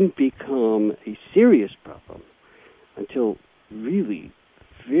it didn't become a serious problem until really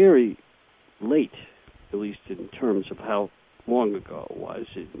very late, at least in terms of how long ago it was,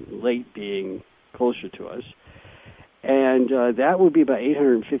 late being closer to us. And that would be about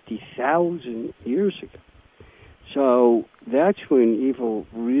 850,000 years ago. So that's when evil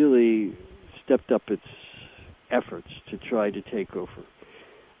really stepped up its efforts to try to take over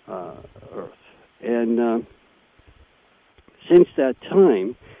Earth. And since that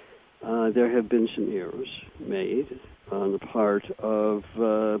time, there have been some errors made on the part of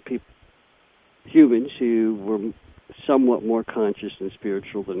humans who were somewhat more conscious and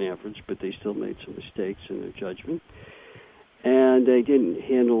spiritual than average, but they still made some mistakes in their judgment. and they didn't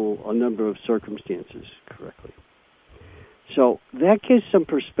handle a number of circumstances correctly. So that gives some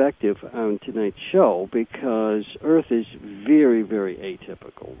perspective on tonight's show, because Earth is very, very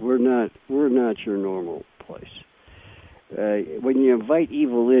atypical. We're not your normal place. When you invite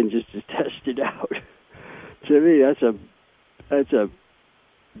evil in just to test it out, to me that's a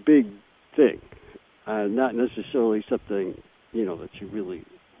big thing. Not necessarily something that you really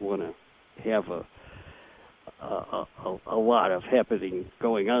want to have a lot of happening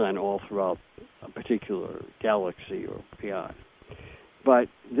going on all throughout a particular galaxy or beyond. But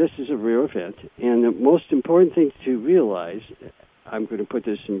this is a rare event, and the most important thing to realize, I'm going to put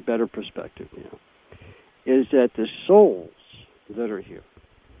this in better perspective now, is that the souls that are here,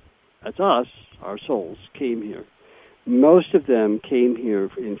 that's us, our souls, came here. Most of them came here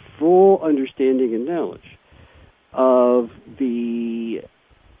in full understanding and knowledge of the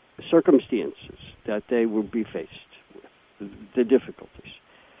circumstances that they would be faced with, the difficulties.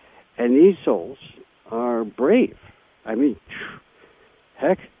 And these souls are brave. I mean,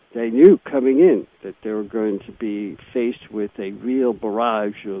 heck, they knew coming in that they were going to be faced with a real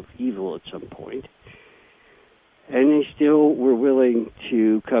barrage of evil at some point. And they still were willing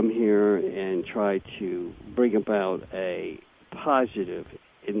to come here and try to bring about a positive,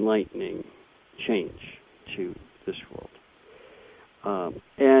 enlightening change to this world.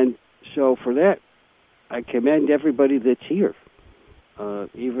 And so for that, I commend everybody that's here,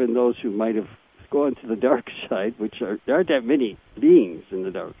 even those who might have gone to the dark side, there aren't that many beings in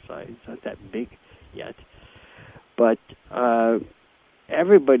the dark side. It's not that big yet. But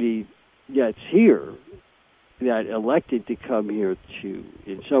everybody that's here, that elected to come here to,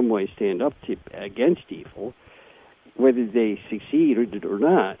 in some way, stand up against evil, whether they succeed or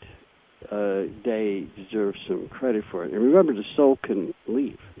not, they deserve some credit for it. And remember, the soul can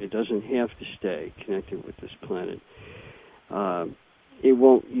leave. It doesn't have to stay connected with this planet. It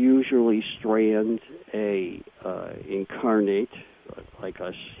won't usually strand a incarnate like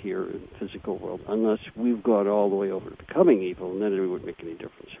us here in the physical world, unless we've gone all the way over to becoming evil, and then it wouldn't make any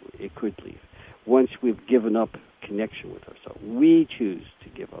difference. It could leave. Once we've given up connection with ourselves, we choose to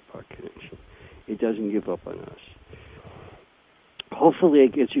give up our connection. It doesn't give up on us. Hopefully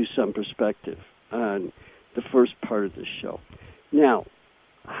it gives you some perspective on the first part of this show. Now,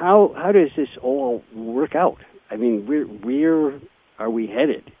 how does this all work out? I mean, where are we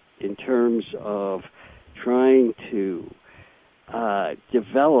headed in terms of trying to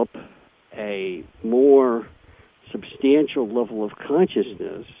develop a more substantial level of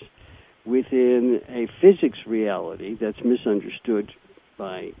consciousness within a physics reality that's misunderstood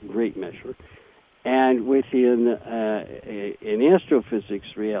by great measure, and within an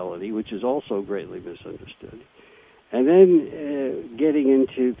astrophysics reality, which is also greatly misunderstood, and then getting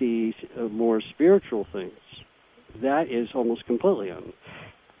into these more spiritual things, that is almost completely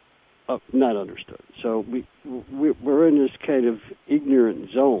not understood. So we're in this kind of ignorant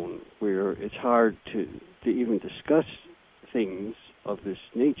zone where it's hard to even discuss things of this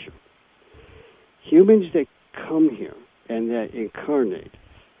nature. Humans that come here and that incarnate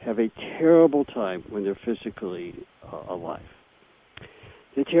have a terrible time when they're physically alive.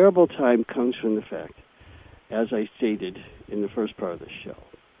 The terrible time comes from the fact, as I stated in the first part of the show,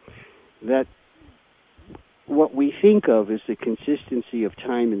 that what we think of as the consistency of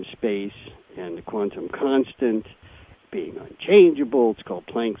time and space and the quantum constant being unchangeable, it's called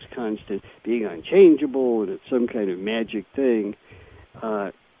Planck's constant, being unchangeable, and it's some kind of magic thing,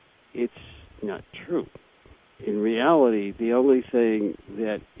 it's not true. In reality, the only thing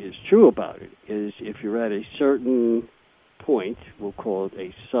that is true about it is if you're at a certain point, we'll call it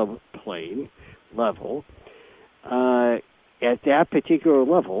a subplane level, at that particular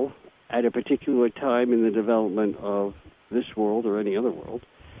level, at a particular time in the development of this world or any other world,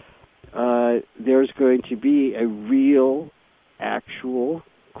 there's going to be a real, actual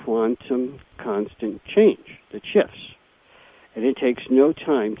quantum constant change that shifts. And it takes no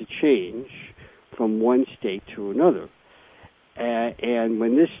time to change from one state to another. And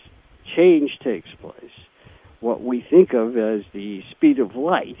when this change takes place, what we think of as the speed of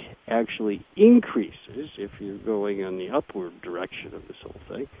light actually increases if you're going in the upward direction of this whole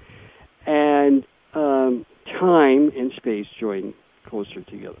thing. And time and space join closer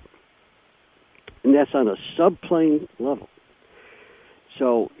together. And that's on a subplane level.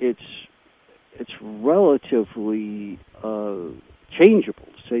 So it's relatively changeable,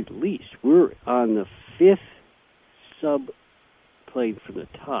 to say the least. We're on the fifth subplane from the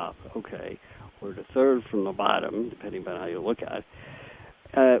top, okay, or the third from the bottom, depending on how you look at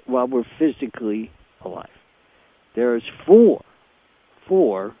it, while we're physically alive. There's four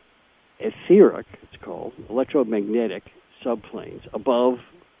etheric, it's called, electromagnetic subplanes above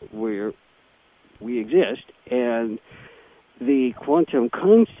where we exist, and the quantum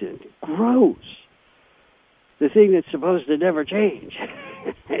constant grows. The thing that's supposed to never change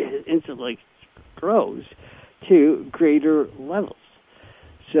instantly grows to greater levels.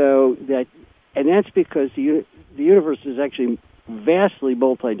 So that's because the universe is actually vastly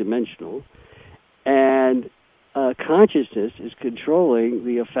multidimensional, and consciousness is controlling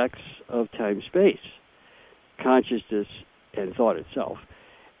the effects of time-space. Consciousness and thought itself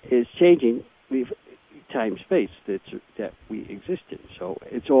is changing the time-space that we exist in. So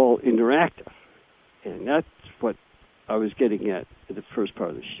it's all interactive. And that's what I was getting at in the first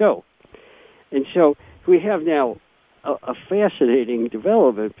part of the show. And so we have now a fascinating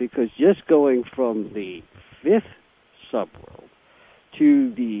development, because just going from the fifth subworld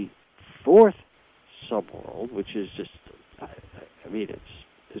to the fourth subworld, which is just, it's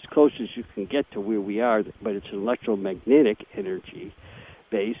as close as you can get to where we are, but it's an electromagnetic energy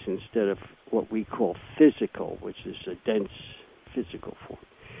base instead of what we call physical, which is a dense physical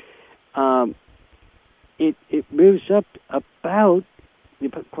form. It moves up about, the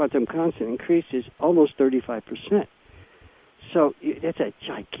quantum constant increases almost 35%. So that's a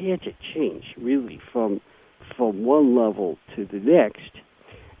gigantic change, really, from one level to the next.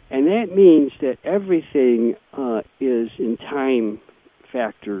 And that means that everything is in time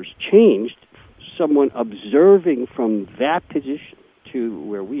factors changed, someone observing from that position to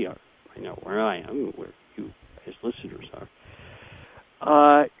where we are, I know where I am, where you as listeners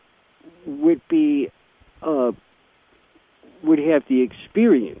are, would have the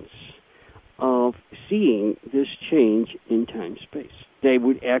experience of seeing this change in time-space. They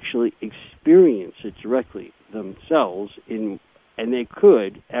would actually experience it directly themselves, and they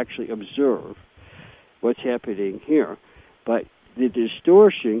could actually observe what's happening here. But the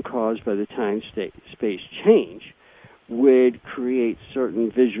distortion caused by the time-space change would create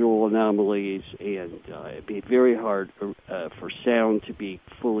certain visual anomalies, and it'd be very hard for sound to be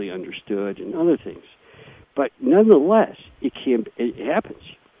fully understood and other things. But nonetheless, it happens.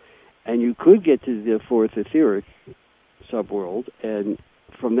 And you could get to the fourth etheric subworld, and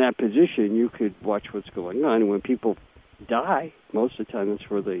from that position, you could watch what's going on. And when people die, most of the time that's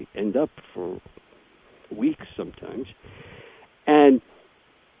where they end up for weeks sometimes. And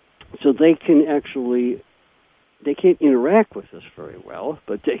so they can't interact with us very well,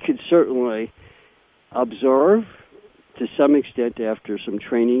 but they can certainly observe to some extent. After some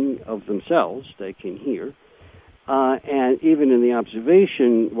training of themselves, they can hear. And even in the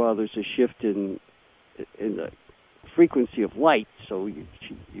observation, while there's a shift in the frequency of light, so you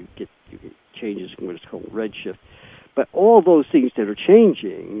get changes in what is called redshift. But all those things that are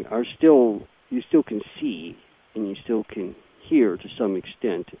changing are still, you still can see and you still can hear to some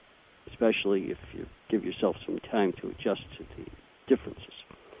extent, especially if you give yourself some time to adjust to the differences.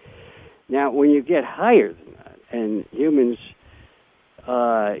 Now, when you get higher than that, and humans,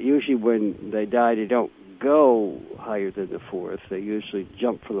 usually when they die, they don't go higher than the fourth. They usually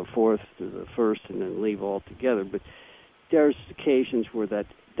jump from the fourth to the first and then leave altogether. But there's occasions where that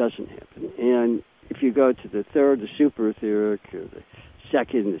doesn't happen. And if you go to the third, the super-etheric, or the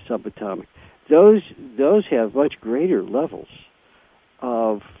second, the subatomic, those have much greater levels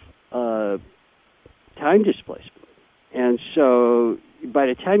of time displacement. And so by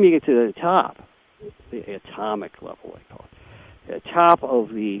the time you get to the top, the atomic level, I call it, the top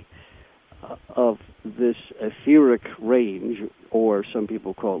of this etheric range, or some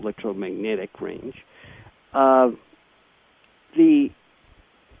people call it electromagnetic range,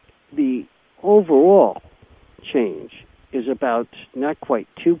 the overall change is about not quite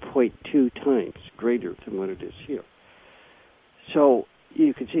 2.2 times greater than what it is here. So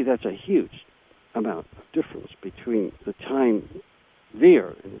you can see that's a huge amount of difference between the time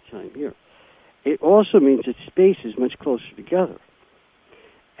there and the time here. It also means that space is much closer together.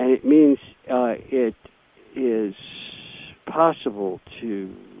 And it means it is possible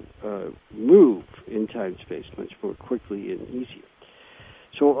to move in time-space much more quickly and easier.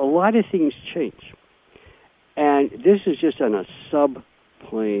 So a lot of things change. And this is just on a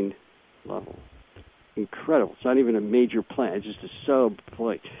subplane level. Incredible. It's not even a major plane. It's just a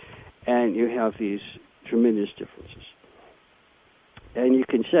subplane. And you have these tremendous differences. And you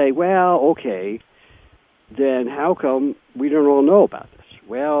can say, well, okay, then how come we don't all know about this?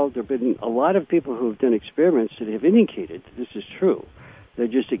 Well, there have been a lot of people who have done experiments that have indicated that this is true. They're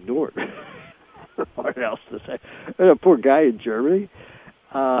just ignored. What else to say? And a poor guy in Germany,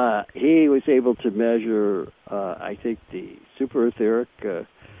 he was able to measure, I think, the super-etheric.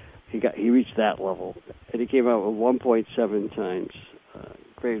 He reached that level, and he came out with 1.7 times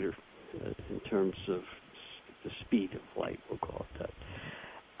greater in terms of the speed of light, we'll call it that.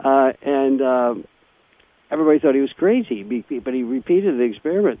 And everybody thought he was crazy, but he repeated the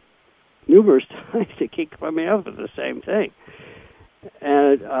experiment numerous times to keep coming up with the same thing.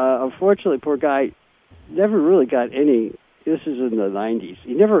 And unfortunately, poor guy never really got any. This is in the 90s.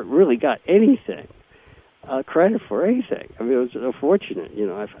 He never really got anything, credit for anything. I mean, it was unfortunate. You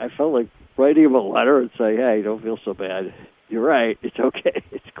know, I felt like writing him a letter and say, hey, don't feel so bad. You're right. It's okay.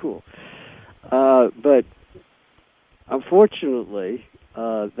 It's cool. But unfortunately,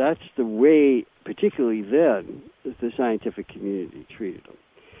 that's the way, particularly then, the scientific community treated him.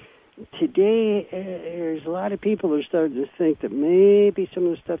 Today, there's a lot of people who are starting to think that maybe some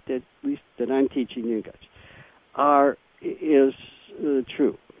of the stuff that, at least that I'm teaching you guys, is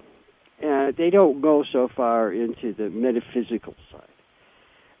true. And they don't go so far into the metaphysical side.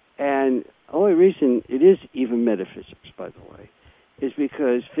 And the only reason it is even metaphysics, by the way, is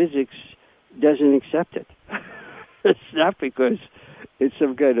because physics doesn't accept it. It's not because it's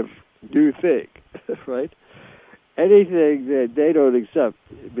some kind of new thing, right? Anything that they don't accept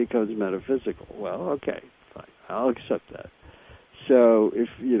becomes metaphysical. Well, okay, fine, I'll accept that. So if,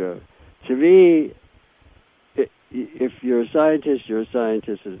 to me, if you're a scientist, you're a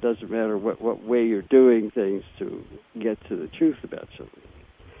scientist. It doesn't matter what way you're doing things to get to the truth about something.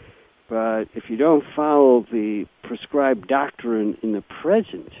 But if you don't follow the prescribed doctrine in the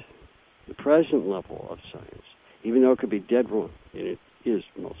present level of science, even though it could be dead wrong, and it is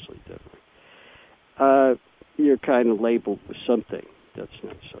mostly dead wrong, you're kind of labeled with something that's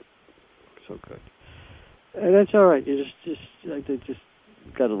not so good. And that's all right. You just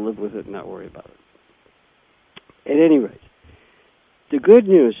got to live with it and not worry about it. At any rate, the good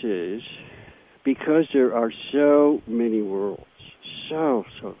news is, because there are so many worlds,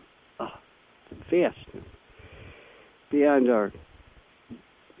 vast, beyond our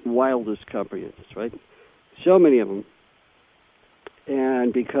wildest comprehensions, right? So many of them.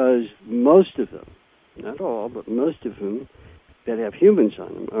 And because most of them, not all, but most of them that have humans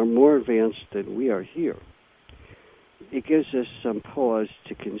on them are more advanced than we are here, it gives us some pause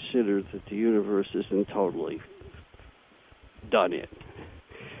to consider that the universe isn't totally done in.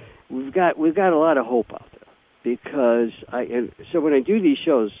 We've got a lot of hope out there, because so when I do these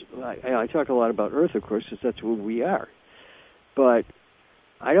shows, I talk a lot about Earth, of course, because that's where we are. But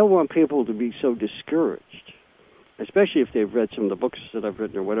I don't want people to be so discouraged, especially if they've read some of the books that I've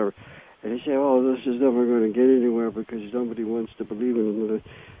written or whatever, and they say, oh, this is never going to get anywhere because nobody wants to believe in it.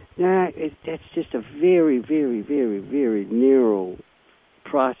 Nah, that's just a very, very, very, very narrow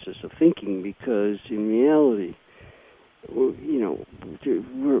process of thinking, because in reality, we're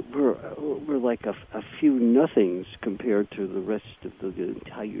like a few nothings compared to the rest of the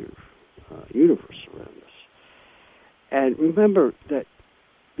entire universe around us. And remember that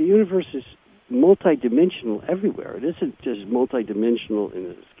the universe is multidimensional everywhere. It isn't just multidimensional in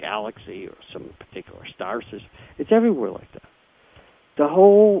this galaxy or some particular star system. It's everywhere like that. The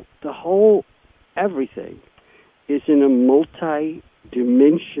whole everything is in a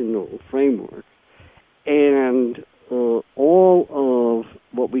multidimensional framework, and all of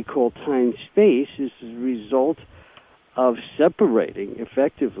what we call time-space is the result of separating,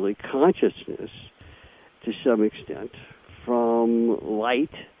 effectively, consciousness to some extent from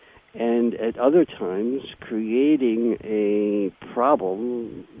light, and at other times creating a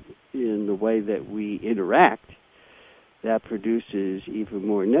problem in the way that we interact that produces even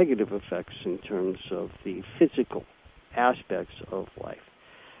more negative effects in terms of the physical aspects of life.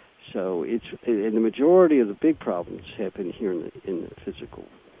 So and the majority of the big problems happen here in the physical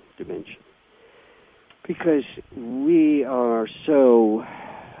dimension, because we are so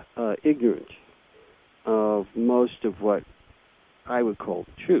ignorant of most of what I would call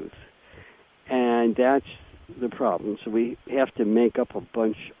the truth, and that's the problem. So we have to make up a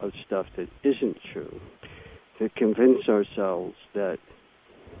bunch of stuff that isn't true to convince ourselves that,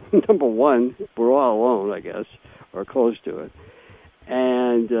 number one, we're all alone, I guess, or close to it.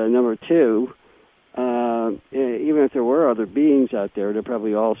 And number two, even if there were other beings out there, they're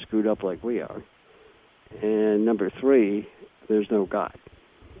probably all screwed up like we are. And number three, there's no God,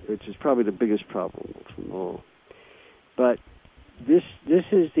 which is probably the biggest problem from all. But this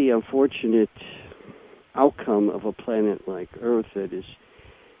is the unfortunate outcome of a planet like Earth that is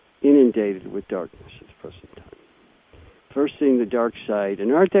inundated with darkness at the present time. First thing, the dark side,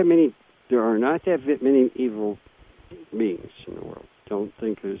 and there are not that many evil beings in the world. Don't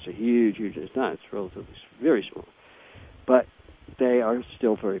think there's a huge, it's not. It's relatively very small. But they are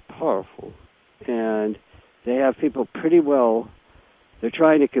still very powerful. And they have people they're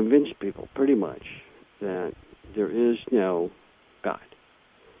trying to convince people pretty much that there is no God.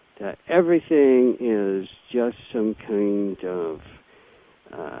 that everything is just some kind of,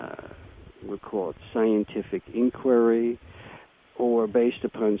 we'll call it scientific inquiry, or based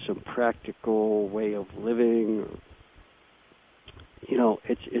upon some practical way of living. Or,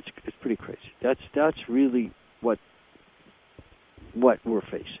 it's pretty crazy. That's really what we're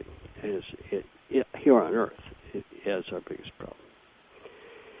facing here on Earth as our biggest problem.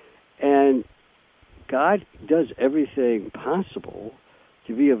 And God does everything possible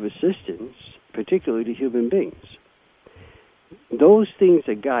to be of assistance, particularly to human beings. Those things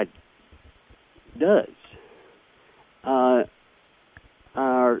that God does are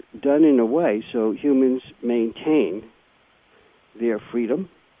done in a way so humans maintain their freedom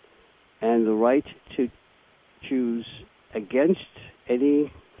and the right to choose against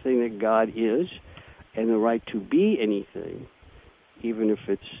anything that God is, and the right to be anything, even if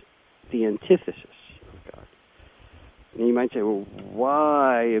it's the antithesis of God. And you might say, well,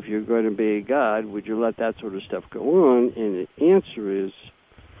 why, if you're going to be God, would you let that sort of stuff go on? And the answer is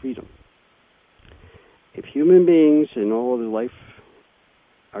freedom. If human beings and all of life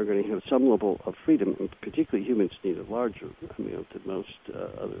are going to have some level of freedom, and particularly humans need it larger, than most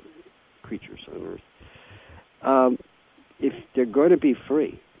other creatures on Earth, if they're going to be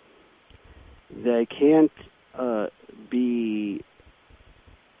free, they can't be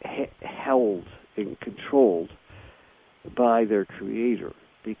held and controlled by their Creator,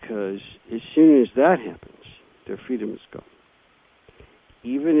 because as soon as that happens, their freedom is gone.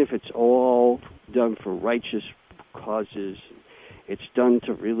 Even if it's all done for righteous causes, it's done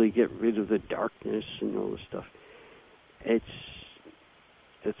to really get rid of the darkness and all this stuff, it's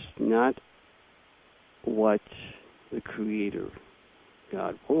not what the Creator,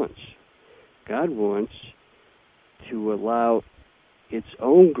 God, wants. God wants to allow its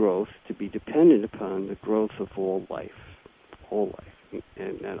own growth to be dependent upon the growth of all life,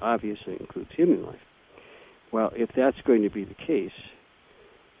 and that obviously includes human life. Well, if that's going to be the case,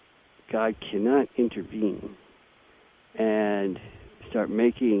 God cannot intervene and start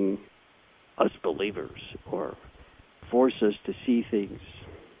making us believers or force us to see things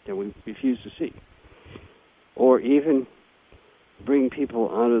that we refuse to see, or even bring people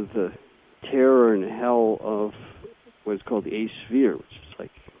out of the terror and hell of what's called the eighth sphere, which is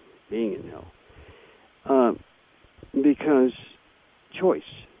like being in hell. Because choice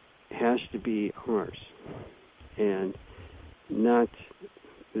has to be ours and not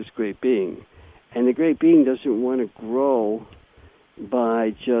this great being. And the great being doesn't want to grow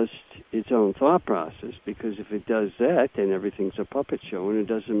by just its own thought process, because if it does that, then everything's a puppet show and it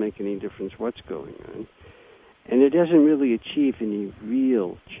doesn't make any difference what's going on. And it doesn't really achieve any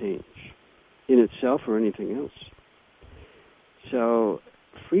real change in itself or anything else. So,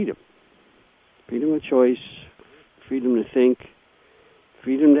 freedom of choice, freedom to think,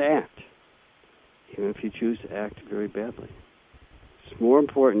 freedom to act, even if you choose to act very badly. It's more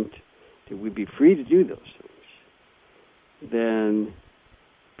important that we be free to do those things than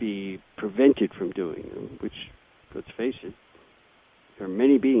be prevented from doing them, which, let's face it, there are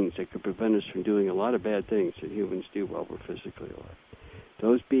many beings that could prevent us from doing a lot of bad things that humans do while we're physically alive.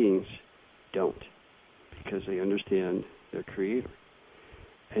 Those beings don't, because they understand their Creator.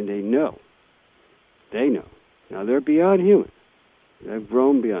 And they know. Now, they're beyond human. They've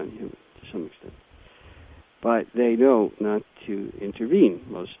grown beyond human to some extent. But they know not to intervene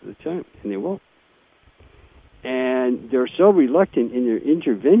most of the time, and they won't. And they're so reluctant in their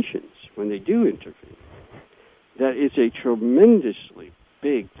interventions when they do intervene that it's a tremendously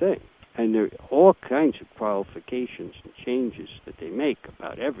big thing. And there are all kinds of qualifications and changes that they make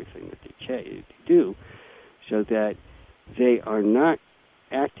about everything that they do, so that they are not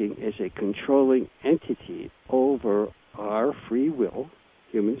acting as a controlling entity over our free will,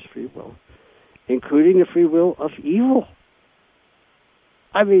 humans' free will, including the free will of evil.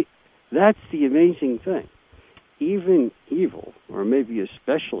 That's the amazing thing. Even evil, or maybe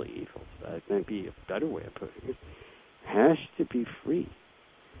especially evil, that might be a better way of putting it, has to be free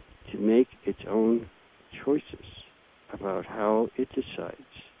to make its own choices about how it decides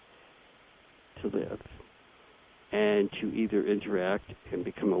to live, and to either interact and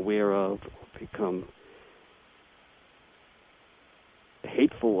become aware of or become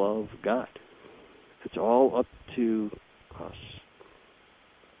hateful of God. It's all up to us.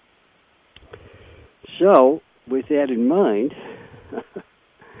 So, with that in mind,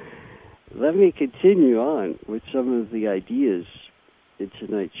 let me continue on with some of the ideas in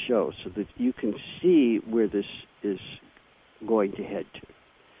tonight's show so that you can see where this is going to head to.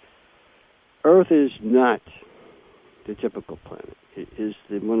 Earth is not the typical planet. It is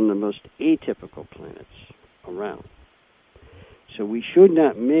one of the most atypical planets around. So we should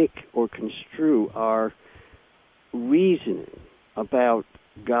not make or construe our reasoning about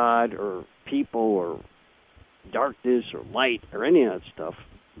God or people or darkness or light or any of that stuff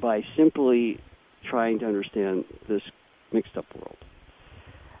by simply trying to understand this mixed up world.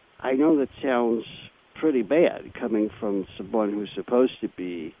 I know that sounds pretty bad coming from someone who's supposed to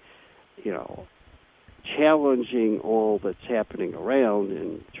be, challenging all that's happening around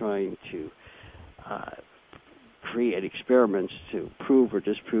and trying to create experiments to prove or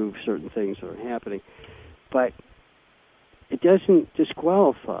disprove certain things that are happening. But it doesn't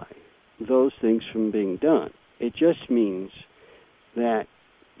disqualify those things from being done. It just means that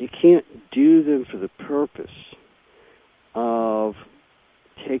you can't do them for the purpose of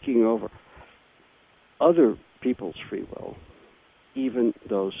taking over other people's free will, even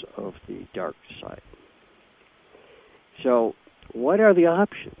those of the dark side. So what are the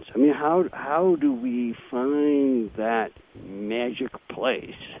options? I mean, how do we find that magic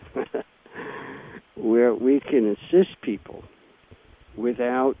place where we can assist people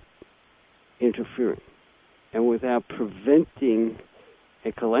without interfering and without preventing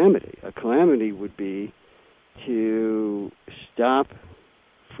a calamity? A calamity would be to stop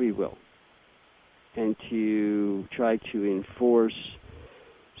free will and to try to enforce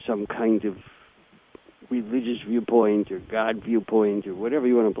some kind of religious viewpoint or God viewpoint or whatever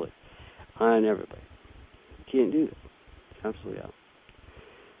you want to believe on everybody. You can't do that. Absolutely out.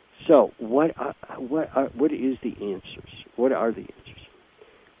 So what is the answers? What are the answers?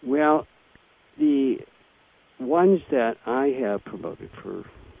 Well, the ones that I have promoted for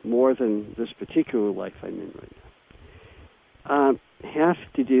more than this particular life I'm in right now have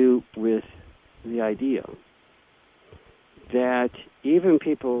to do with the idea that even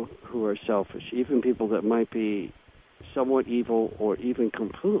people who are selfish, even people that might be somewhat evil or even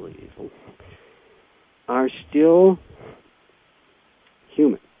completely evil, are still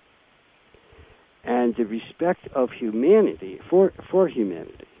human. And the respect of humanity for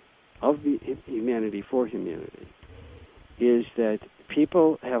humanity, of the humanity for humanity, is that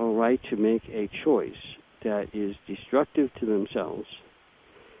people have a right to make a choice that is destructive to themselves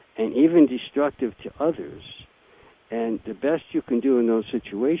and even destructive to others. And the best you can do in those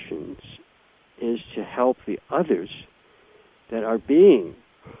situations is to help the others that are being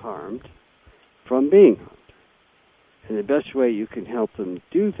harmed from being harmed. And the best way you can help them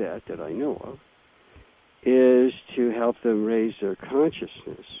do that I know of, is to help them raise their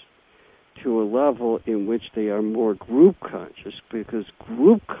consciousness to a level in which they are more group conscious, because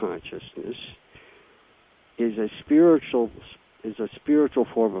group consciousness is a spiritual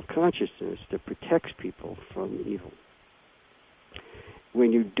form of consciousness that protects people from evil.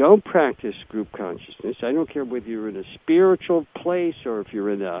 When you don't practice group consciousness, I don't care whether you're in a spiritual place or if you're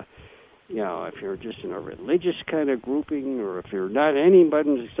in a, if you're just in a religious kind of grouping, or if you're not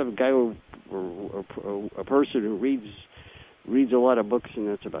anybody except a guy or a person who reads a lot of books and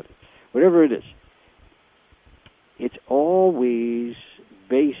that's about it. Whatever it is, it's always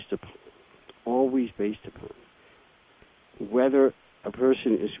based upon whether a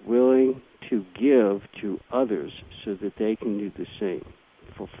person is willing to give to others so that they can do the same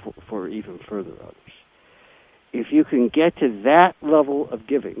for even further others. If you can get to that level of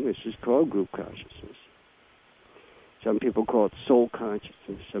giving, this is called group consciousness. Some people call it soul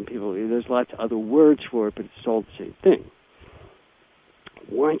consciousness. Some people, there's lots of other words for it, but it's all the same thing.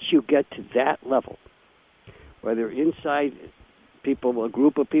 Once you get to that level, whether inside people, a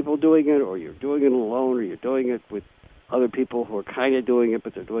group of people doing it, or you're doing it alone, or you're doing it with other people who are kind of doing it,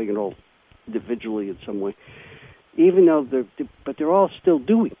 but they're doing it all individually in some way, even though they're all still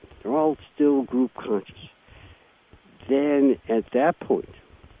doing it. They're all still group conscious. Then at that point,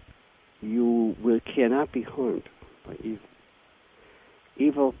 you cannot be harmed by evil.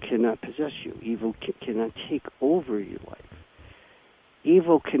 Evil cannot possess you. Evil cannot take over your life.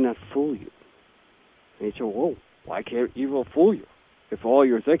 Evil cannot fool you. And you say, whoa, why can't evil fool you? If all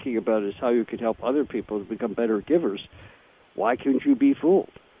you're thinking about is how you can help other people to become better givers, why couldn't you be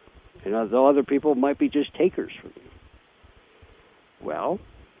fooled? And although other people might be just takers from you. Well,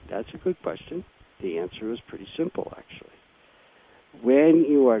 that's a good question. The answer is pretty simple, actually. When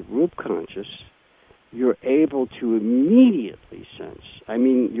you are group conscious, you're able to immediately sense. I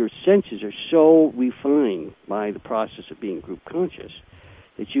mean, your senses are so refined by the process of being group conscious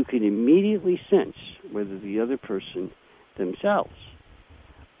that you can immediately sense whether the other person themselves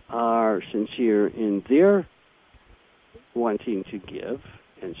are sincere in their wanting to give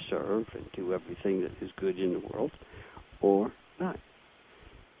and serve and do everything that is good in the world or not.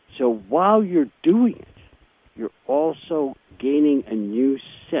 So while you're doing it, you're also gaining a new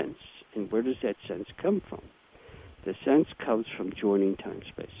sense. And where does that sense come from? The sense comes from joining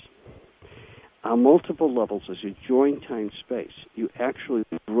time-space. On multiple levels, as you join time-space, you actually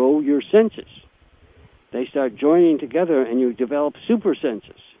grow your senses. They start joining together, and you develop super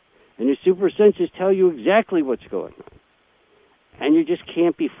senses. And your super senses tell you exactly what's going on. And you just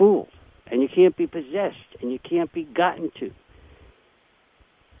can't be fooled. And you can't be possessed. And you can't be gotten to.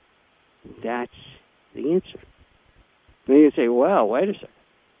 That's the answer. Then you say, well, wait a second.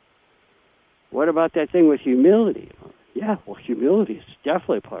 What about that thing with humility? Yeah, well, humility is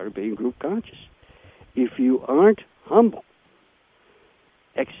definitely part of being group conscious. If you aren't humble,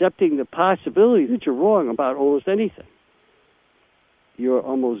 accepting the possibility that you're wrong about almost anything, you're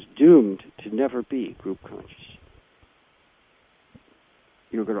almost doomed to never be group conscious.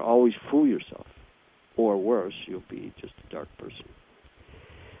 You're going to always fool yourself. Or worse, you'll be just a dark person.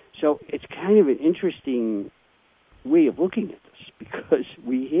 So it's kind of an interesting way of looking at this, because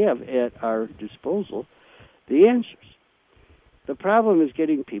we have at our disposal the answers. The problem is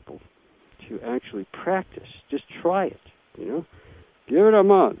getting people to actually practice. Just try it, Give it a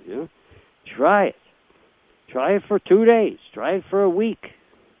month, Try it. Try it for 2 days. Try it for a week.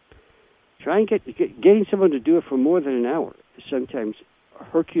 Try and getting someone to do it for more than an hour is sometimes a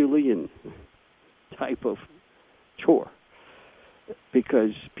Herculean type of chore,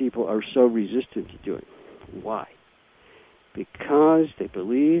 because people are so resistant to doing it. Why? Because they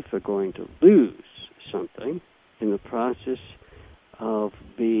believe they're going to lose something in the process of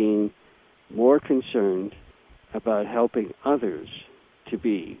being more concerned about helping others to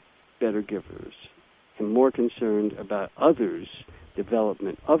be better givers and more concerned about others'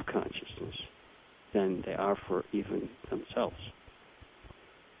 development of consciousness than they are for even themselves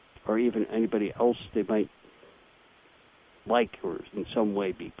or even anybody else they might like or in some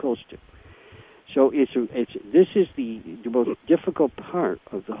way be close to. So this is the most difficult part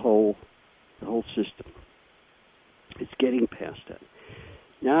of the whole system. It's getting past that.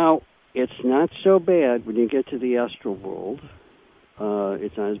 Now, it's not so bad when you get to the astral world.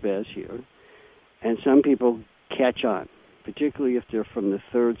 It's not as bad as here. And some people catch on, particularly if they're from the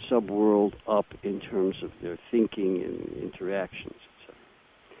third subworld up in terms of their thinking and interactions, etc.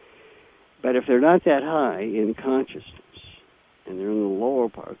 But if they're not that high in consciousness, and they're in the lower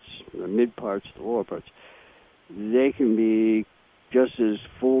parts, the mid parts, the lower parts, they can be just as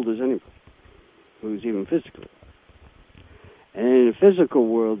fooled as anybody who's even physically alive. And in the physical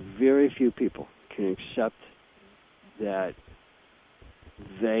world, very few people can accept that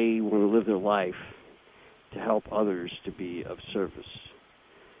they want to live their life to help others to be of service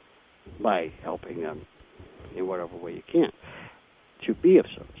by helping them in whatever way you can to be of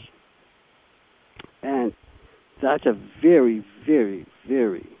service. And that's a very, very,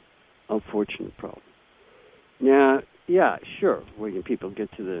 very unfortunate problem. Now, yeah, sure, when people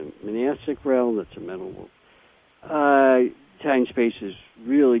get to the monastic realm, that's a mental world. Time space is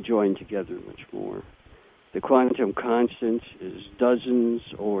really joined together much more. The quantum constant is dozens,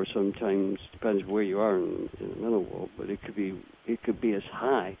 or sometimes depends where you are in the mental world, but it could be as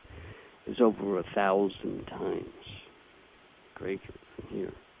high as over 1,000 times greater than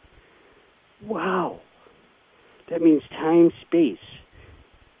here. Wow. That means time-space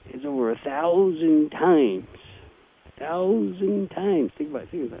is over 1,000 times. 1,000 times. Think about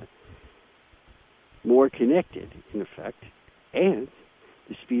that. More connected, in effect, and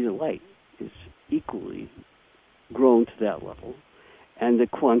the speed of light is equally grown to that level, and the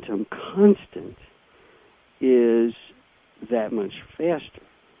quantum constant is that much faster.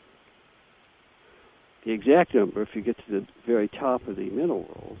 The exact number, if you get to the very top of the middle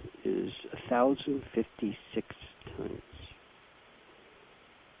world, is 1,056 times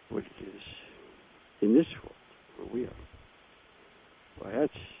what it is in this world where we are. Well,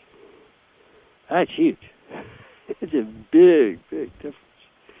 that's huge. It's a big, big difference.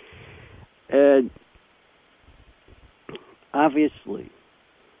 And obviously,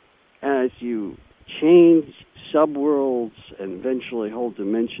 as you change subworlds and eventually whole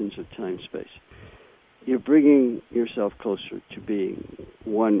dimensions of time-space, you're bringing yourself closer to being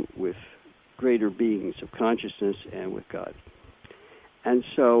one with greater beings of consciousness and with God. And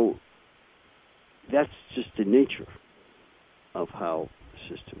so that's just the nature of how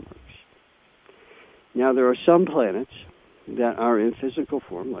the system works. Now, there are some planets that are in physical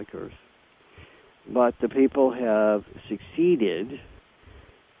form, like Earth, but the people have succeeded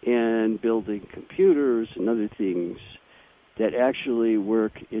in building computers and other things that actually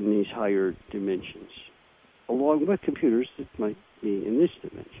work in these higher dimensions, along with computers that might be in this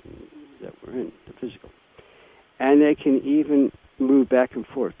dimension that we're in, the physical. And they can even move back and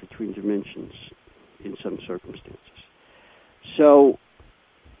forth between dimensions in some circumstances. So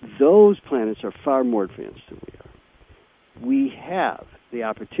those planets are far more advanced than we are. we have the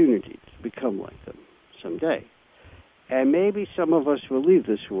opportunity to become like them someday. And maybe some of us will leave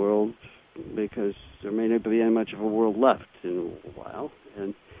this world because there may not be much of a world left in a while,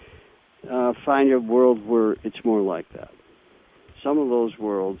 and find a world where it's more like that. Some of those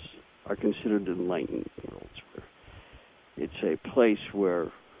worlds are considered enlightened worlds, where it's a place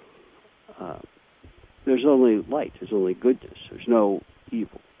where there's only light, there's only goodness, there's no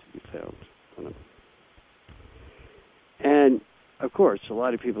evil to be found on them. And, of course, a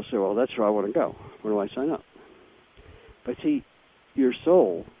lot of people say, well, that's where I want to go. Where do I sign up? But see, your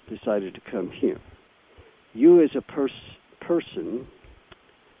soul decided to come here. You as a person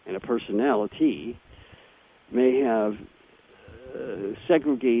and a personality may have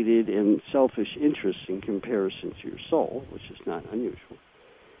segregated and selfish interests in comparison to your soul, which is not unusual.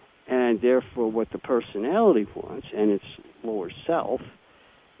 And therefore what the personality wants and its lower self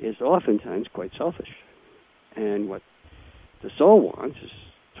is oftentimes quite selfish. And what the soul wants is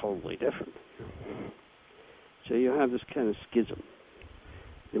totally different. So you have this kind of schism.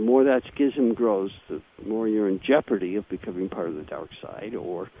 The more that schism grows, the more you're in jeopardy of becoming part of the dark side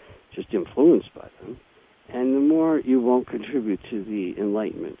or just influenced by them. And the more you won't contribute to the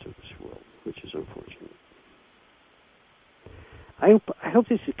enlightenment of this world, which is unfortunate. I hope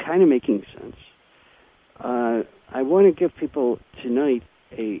this is kind of making sense. I want to give people tonight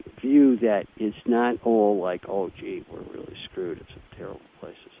a view that is not all like, oh, gee, we're really screwed. It's a terrible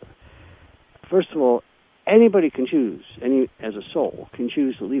place. First of all, anybody can choose, as a soul, can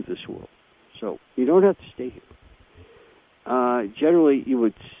choose to leave this world. So you don't have to stay here. Generally, you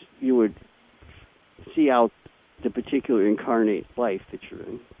would see out the particular incarnate life that you're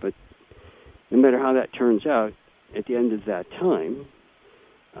in, but no matter how that turns out, at the end of that time,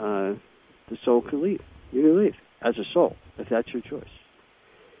 the soul can leave. You can leave as a soul, if that's your choice.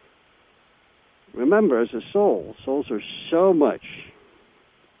 Remember, as a soul, souls are so much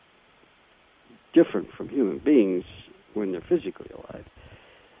different from human beings when they're physically alive.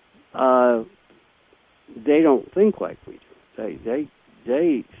 They don't think like we do.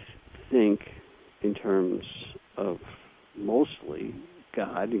 They think in terms of mostly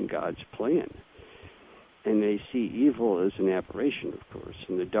God and God's plan. And they see evil as an aberration, of course,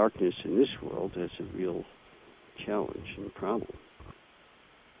 and the darkness in this world as a real challenge and problem.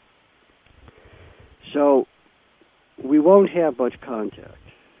 So we won't have much contact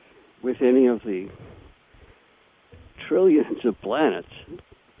with any of the trillions of planets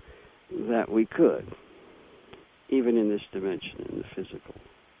that we could, even in this dimension, in the physical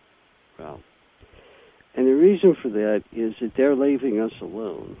realm. And the reason for that is that they're leaving us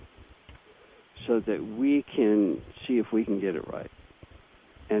alone so that we can see if we can get it right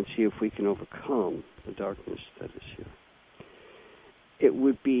and see if we can overcome the darkness that is here. It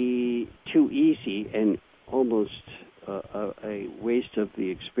would be too easy and almost a waste of the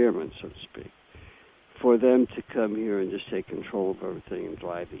experiment, so to speak, for them to come here and just take control of everything and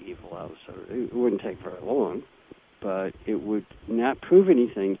drive the evil out. So it wouldn't take very long, but it would not prove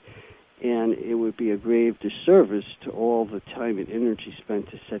anything, and it would be a grave disservice to all the time and energy spent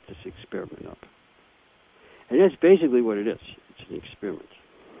to set this experiment up. And that's basically what it is. It's an experiment.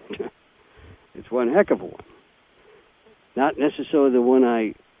 It's one heck of a one. Not necessarily the one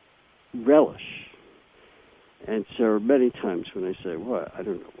I relish. And so many times when I say, well, I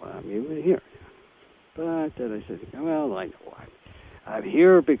don't know why I'm even here. But then I say, well, I know why. I'm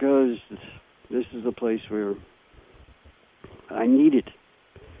here because this is a place where I'm needed.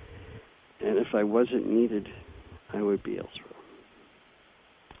 And if I wasn't needed, I would be elsewhere.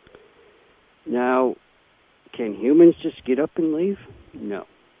 Now, can humans just get up and leave? No.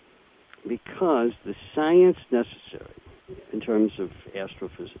 Because the science necessary, in terms of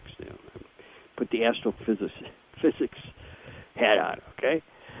astrophysics now, put the astrophysics hat on, okay?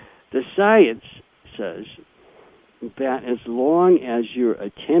 The science says that as long as you're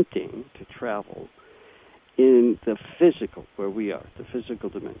attempting to travel in the physical, where we are, the physical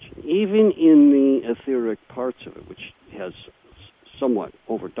dimension, even in the etheric parts of it, which has somewhat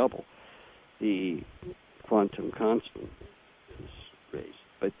over double the quantum constant is raised,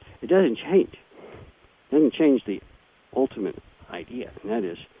 but it doesn't change. It doesn't change the ultimate idea, and that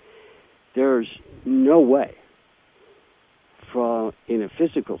is there's no way in a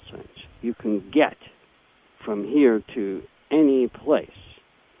physical sense you can get from here to any place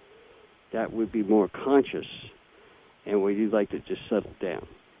that would be more conscious and where you'd like to just settle down.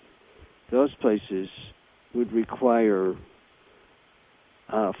 Those places would require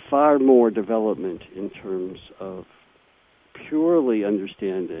far more development in terms of purely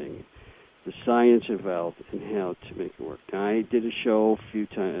understanding the science involved and how to make it work. Now, I did a show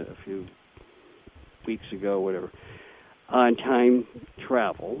a few weeks ago, whatever, on time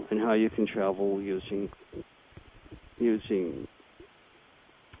travel and how you can travel using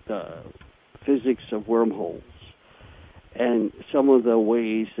the physics of wormholes and some of the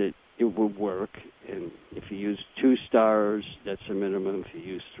ways that it would work. And if you use 2 stars, that's a minimum. If you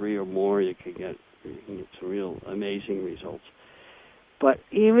use 3 or more, you can get some real amazing results. But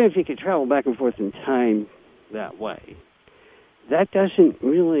even if you could travel back and forth in time that way, that doesn't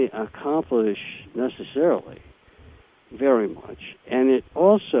really accomplish necessarily very much. And it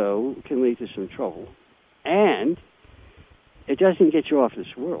also can lead to some trouble. And it doesn't get you off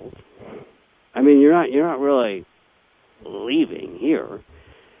this world. I mean, you're not really leaving here.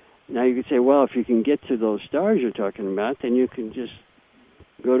 Now you could say, well, if you can get to those stars you're talking about, then you can just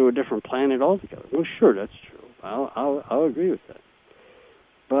go to a different planet altogether. Well, sure, that's true. I'll agree with that.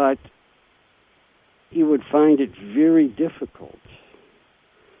 But you would find it very difficult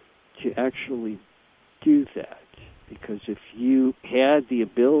to actually do that, because if you had the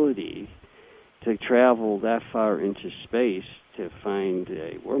ability to travel that far into space to find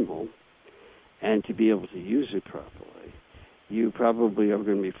a wormhole and to be able to use it properly, you probably are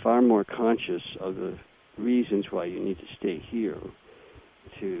going to be far more conscious of the reasons why you need to stay here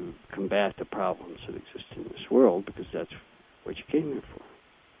to combat the problems that exist in this world, because that's what you came here for.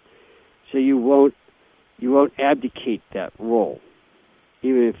 So you won't abdicate that role,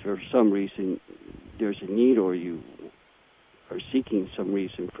 even if for some reason there's a need or you are seeking some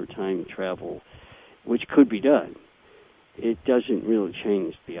reason for time travel, which could be done. It doesn't really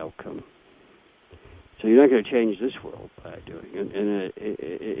change the outcome. So you're not going to change this world by doing it, and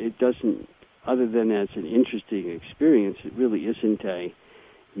it doesn't, other than as an interesting experience, it really isn't a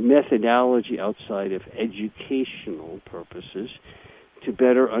methodology outside of educational purposes to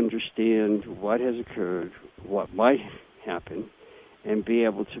better understand what has occurred, what might happen, and be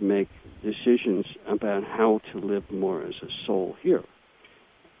able to make decisions about how to live more as a soul here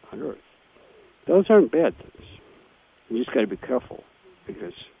on Earth. Those aren't bad things. You just got to be careful,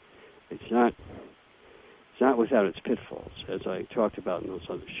 because it's not without its pitfalls, as I talked about in those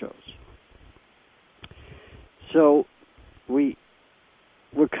other shows. So we're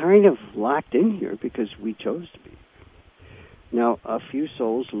kind of locked in here because we chose to be. Now, a few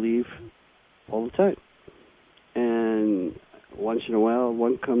souls leave all the time, and once in a while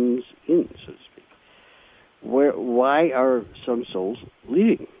one comes in, so to speak. Why are some souls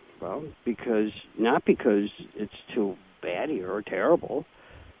leaving? Well, not because it's too bad here or terrible.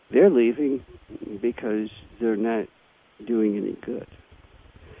 They're leaving because they're not doing any good.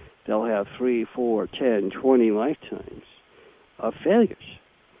 They'll have 3, 4, 10, 20 lifetimes of failures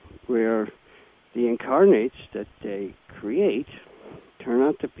where the incarnates that they create turn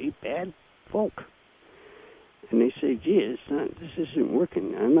out to be bad folk. And they say, gee, this isn't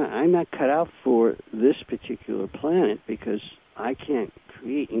working. I'm not cut out for this particular planet because I can't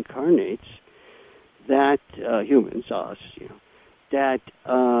create incarnates that, humans, us, that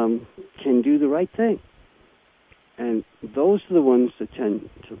can do the right thing. And those are the ones that tend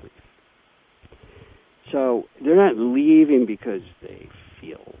to leave. So they're not leaving because they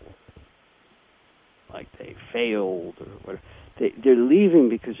feel like they failed or whatever. They're leaving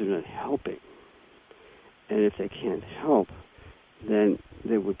because they're not helping. And if they can't help, then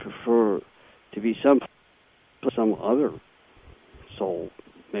they would prefer to be some other soul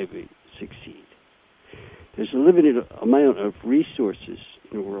maybe succeed. There's a limited amount of resources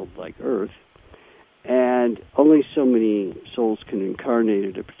in a world like Earth, and only so many souls can incarnate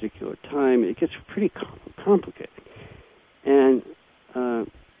at a particular time. It gets pretty complicated. And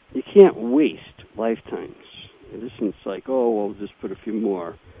you can't waste lifetimes. It isn't like, we'll just put a few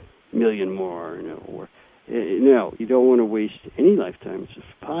more, million more, or no, you don't want to waste any lifetimes if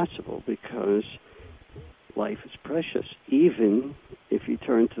possible, because life is precious, even if you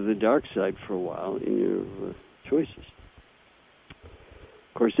turn to the dark side for a while in your choices.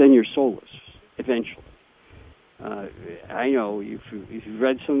 Of course, then you're soulless, eventually. I know if you've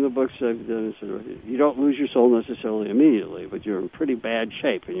read some of the books I've done, you don't lose your soul necessarily immediately, but you're in pretty bad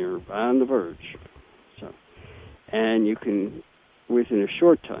shape and you're on the verge. And you can, within a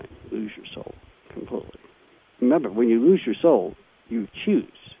short time, lose your soul completely. Remember, when you lose your soul, you choose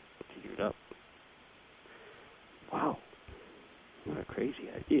to give it up. Wow. What a crazy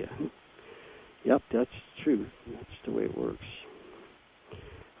idea. Yep, that's true. That's the way it works.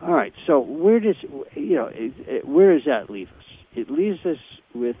 All right, so where does that leave us? It leaves us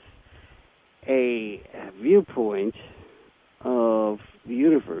with a viewpoint of the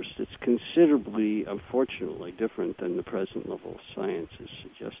universe that's considerably, unfortunately, different than the present level of science is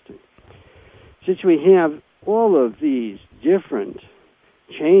suggesting. Since we have all of these different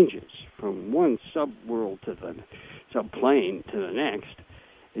changes from one subworld to the subplane to the next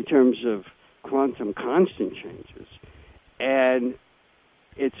in terms of quantum constant changes. And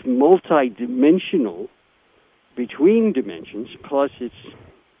it's multidimensional between dimensions, plus it's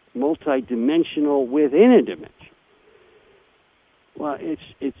multidimensional within a dimension. Well,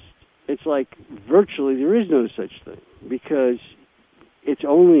 it's like virtually there is no such thing, because it's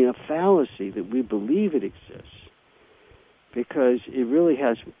only a fallacy that we believe it exists, because it really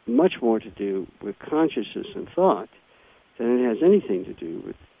has much more to do with consciousness and thought than it has anything to do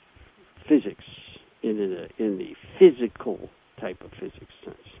with physics in the physical type of physics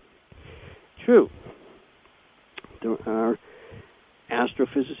sense. True, there are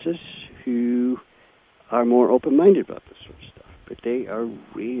astrophysicists who are more open-minded about this sort of stuff, but they are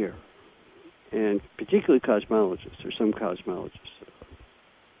rare, and particularly cosmologists. There's some cosmologists that are,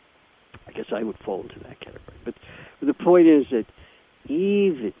 I guess I would fall into that category. But the point is that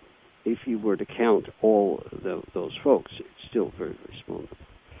even if you were to count all those folks, it's still very, very small number.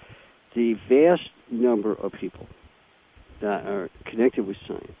 The vast number of people that are connected with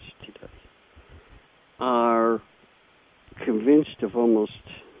science today are convinced of almost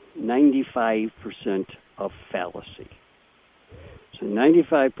 95% of fallacy. So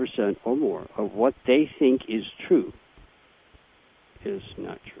 95% or more of what they think is true is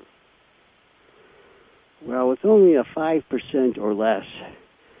not true. Well, with only a 5% or less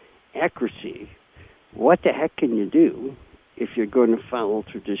accuracy, what the heck can you do if you're going to follow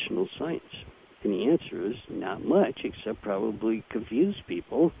traditional science? And the answer is not much, except probably confuse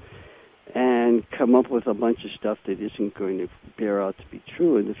people and come up with a bunch of stuff that isn't going to bear out to be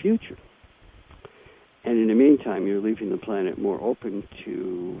true in the future. And in the meantime, you're leaving the planet more open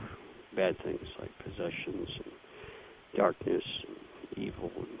to bad things like possessions and darkness and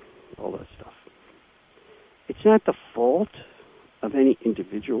evil and all that stuff. It's not the fault of any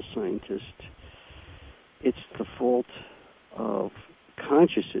individual scientist. It's the fault of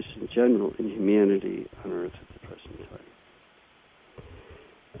consciousness in general in humanity on Earth at the present time.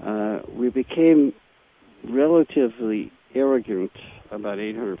 We became relatively arrogant about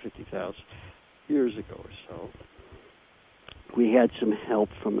 850,000 years ago or so. We had some help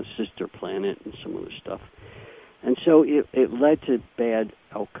from a sister planet and some other stuff. And so it led to bad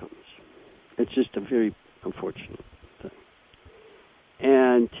outcomes. It's just a very unfortunate thing.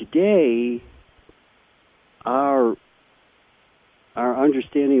 And today, our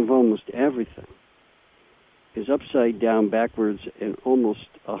understanding of almost everything is upside down, backwards, and almost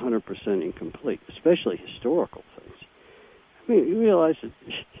 100% incomplete, especially historical things. I mean, you realize that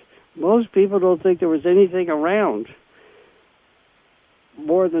most people don't think there was anything around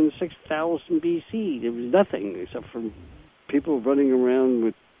more than 6,000 BC. There was nothing except for people running around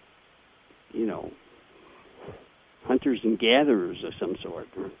with, hunters and gatherers of some sort.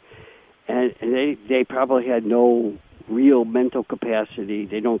 And they probably had no real mental capacity.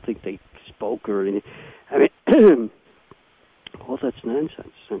 They don't think they spoke or anything. I mean, all that's nonsense.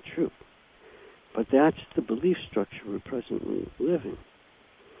 It's not true. But that's the belief structure we're presently living.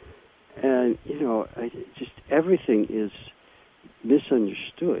 And, just everything is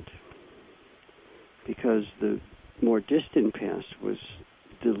misunderstood because the more distant past was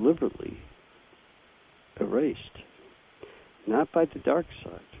deliberately erased, not by the dark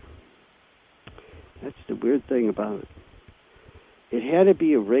side. That's the weird thing about it. It had to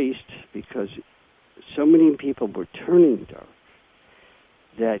be erased because so many people were turning dark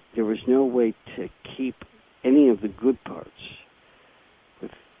that there was no way to keep any of the good parts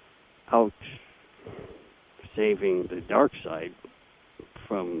without saving the dark side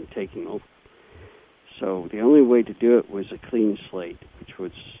from taking over. So the only way to do it was a clean slate, which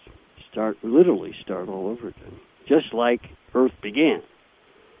would literally start all over again, just like Earth began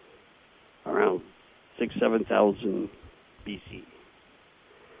around 7,000 BC.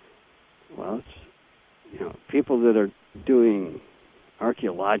 Well, it's, people that are doing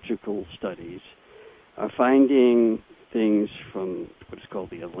archaeological studies are finding things from what's called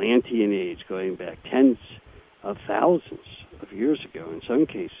the Atlantean Age, going back tens of thousands of years ago, in some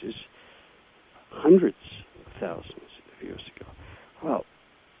cases hundreds of thousands of years ago. Well,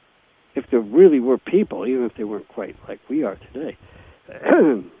 if there really were people, even if they weren't quite like we are today,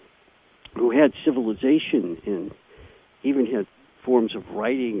 who had civilization and even had forms of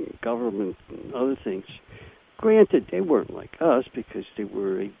writing, government, and other things. Granted, they weren't like us because they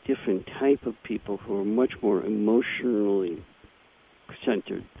were a different type of people who are much more emotionally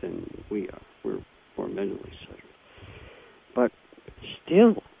centered than we are. We're more mentally centered. But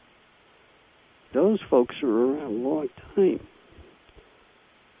still, those folks are around a long time.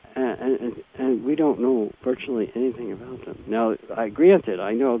 And we don't know virtually anything about them. Now, I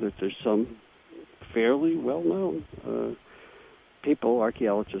know that there's some fairly well-known people,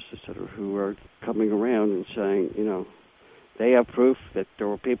 archaeologists, etc., who are coming around and saying, they have proof that there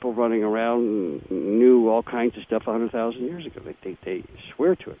were people running around and knew all kinds of stuff 100,000 years ago. They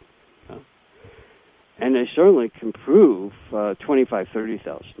swear to it. And they certainly can prove 25,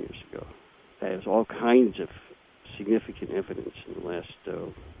 30,000 years ago. There's all kinds of significant evidence in the last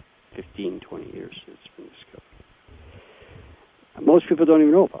 15, 20 years that's been discovered. Most people don't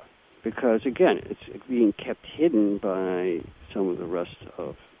even know about it because, again, it's being kept hidden by some of the rest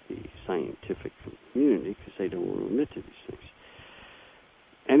of the scientific community because they don't want to admit to these things.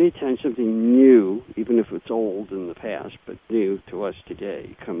 Anytime something new, even if it's old in the past, but new to us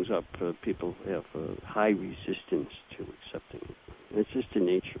today, comes up, people have a high resistance to accepting it. And it's just the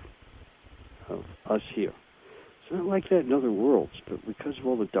nature of us here. It's not like that in other worlds, but because of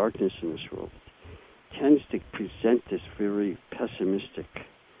all the darkness in this world, it tends to present this very pessimistic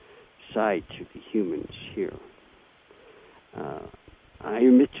side to the humans here. I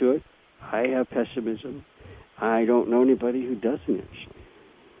admit to it. I have pessimism. I don't know anybody who doesn't, actually.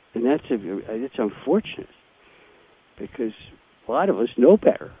 And it's unfortunate because a lot of us know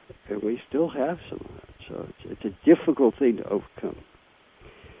better, and we still have some of that. So it's a difficult thing to overcome.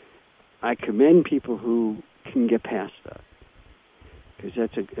 I commend people who can get past that because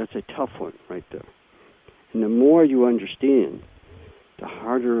that's a tough one right there. And the more you understand, the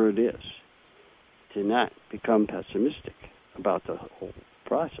harder it is to not become pessimistic about the whole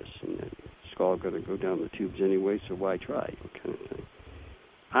process. And then it's all going to go down the tubes anyway, so why try, kind of thing.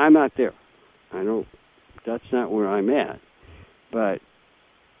 I'm not there. I don't. That's not where I'm at. But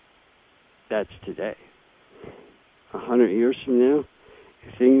that's today. 100 years from now,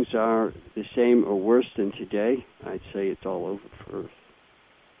 if things are the same or worse than today, I'd say it's all over for Earth.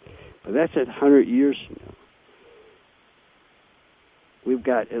 But that's at 100 years from now. We've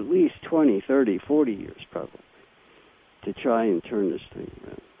got at least 20, 30, 40 years probably to try and turn this thing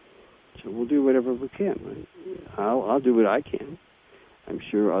around. So we'll do whatever we can. Right? I'll do what I can. I'm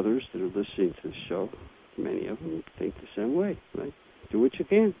sure others that are listening to the show, many of them, think the same way, right? Do what you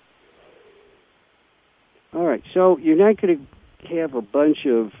can. All right, so you're not going to have a bunch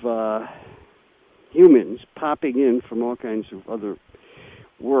of humans popping in from all kinds of other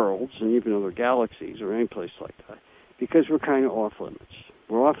worlds and even other galaxies or any place like that because we're kind of off limits.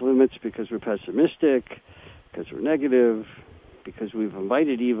 We're off limits because we're pessimistic, because we're negative, because we've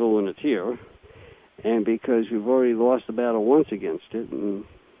invited evil and it's here, and because we've already lost the battle once against it, and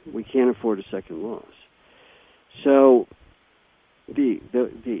we can't afford a second loss. So the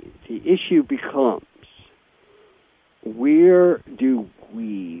issue becomes, where do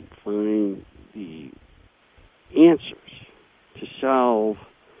we find the answers to solve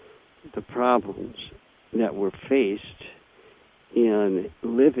the problems that we're faced in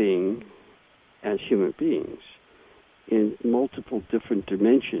living as human beings in multiple different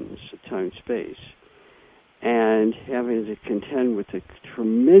dimensions of time-space, and having to contend with the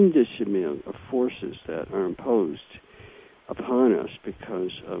tremendous amount of forces that are imposed upon us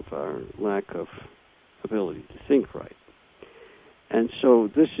because of our lack of ability to think right. And so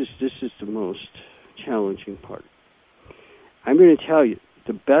this is the most challenging part. I'm going to tell you,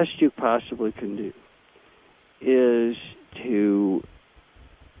 the best you possibly can do is to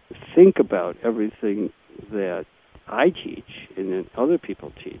think about everything that I teach and that other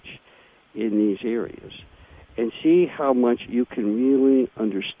people teach in these areas and see how much you can really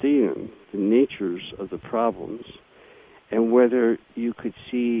understand the natures of the problems and whether you could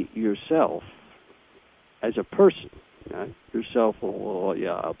see yourself as a person, not yourself, oh,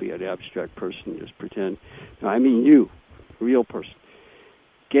 yeah, I'll be an abstract person, just pretend. No, I mean you, a real person,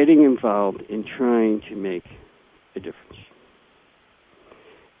 getting involved in trying to make a difference.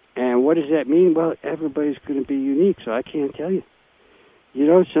 And what does that mean? Well, everybody's going to be unique, so I can't tell you. You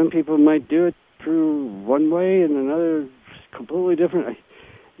know, some people might do it through one way and another completely different.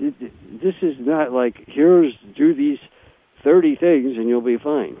 This is not like, do these 30 things and you'll be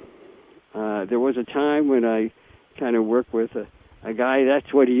fine. There was a time when I kind of worked with a guy,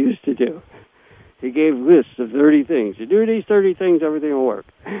 that's what he used to do. He gave lists of 30 things. You do these 30 things, everything will work.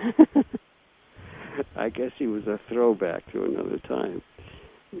 I guess he was a throwback to another time.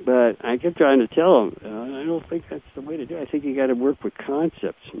 But I kept trying to tell him, I don't think that's the way to do it. I think you got to work with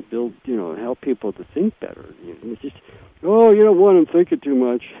concepts and build, help people to think better. It's just, you don't want them thinking too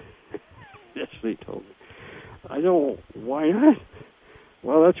much. That's what he told me. I don't, why not?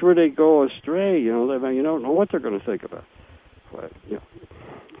 Well, that's where they go astray, you don't know what they're going to think about. But,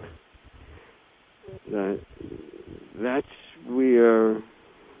 that's where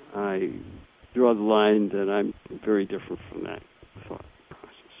I draw the line that I'm very different from that thought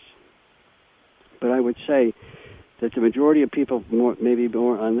process. But say that the majority of people maybe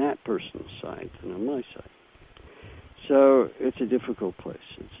more on that person's side than on my side. So it's a difficult place.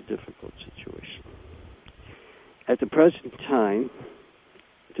 It's a difficult situation. At the present time,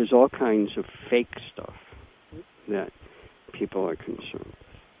 there's all kinds of fake stuff that people are concerned with.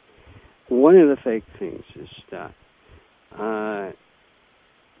 One of the fake things is that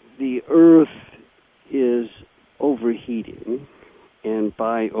the Earth is overheating, and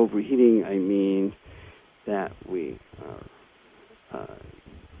by overheating I mean that we are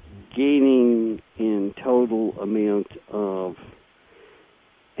gaining in total amount of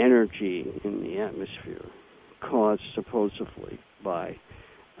energy in the atmosphere caused supposedly by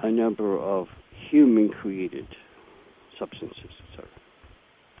a number of human-created substances, etc.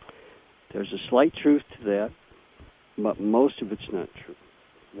 There's a slight truth to that, but most of it's not true.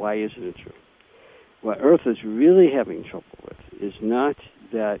 Why isn't it true? What Earth is really having trouble with is not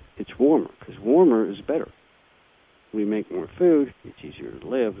that it's warmer, because warmer is better. We make more food, it's easier to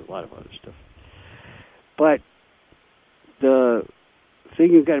live, a lot of other stuff. But the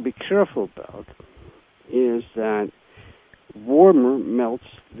thing you've got to be careful about is that warmer melts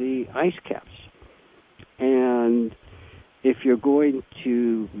the ice caps. And if you're going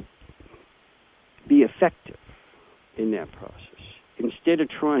to be effective in that process, instead of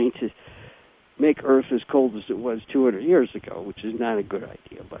trying to make Earth as cold as it was 200 years ago, which is not a good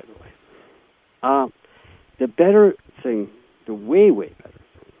idea, by the way, the better thing, the way better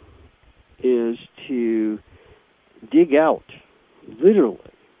thing, is to dig out, literally,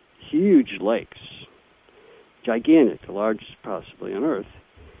 huge lakes, gigantic, the largest possibly on Earth,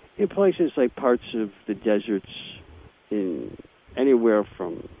 in places like parts of the deserts in anywhere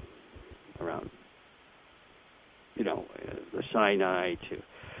from around, the Sinai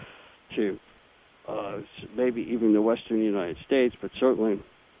to maybe even the western United States, but certainly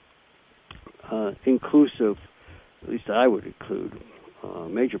inclusive, at least I would include,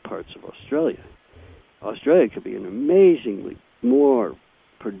 major parts of Australia. Australia could be an amazingly more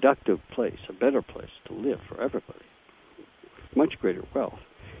productive place, a better place to live for everybody, much greater wealth.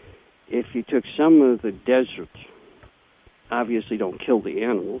 If you took some of the desert, obviously don't kill the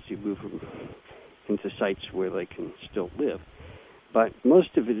animals, you move them into sites where they can still live, but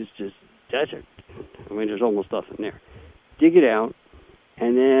most of it is just desert. I mean, there's almost nothing there. Dig it out,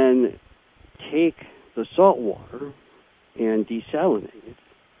 and then take the salt water and desalinate it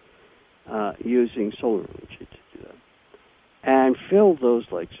using solar energy to do that, and fill those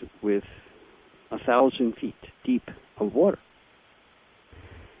lakes with 1,000 feet deep of water.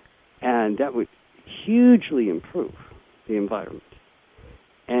 And that would hugely improve the environment.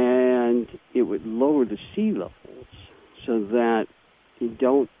 And it would lower the sea levels so that you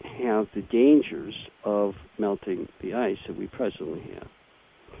don't have the dangers of melting the ice that we presently have.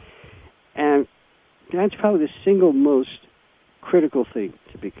 And that's probably the single most critical thing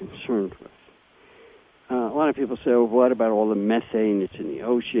to be concerned with. A lot of people say, well, what about all the methane that's in the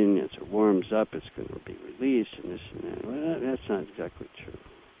ocean? As it warms up, it's going to be released and this and that. Well, that's not exactly true.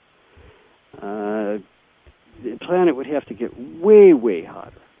 The planet would have to get way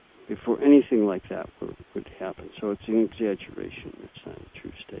hotter before anything like that would happen. So it's an exaggeration. It's not a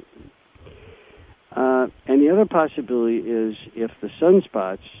true statement. And the other possibility is if the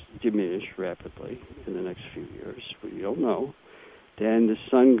sunspots diminish rapidly in the next few years, we don't know, then the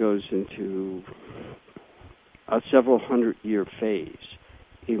sun goes into a several hundred-year phase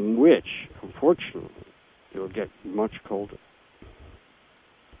in which, unfortunately, it will get much colder.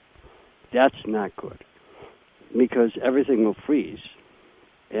 That's not good, because everything will freeze.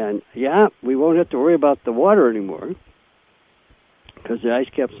 And, we won't have to worry about the water anymore, because the ice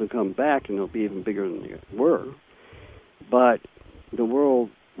caps will come back and they'll be even bigger than they were. But the world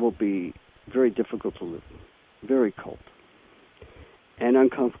will be very difficult to live in, very cold, and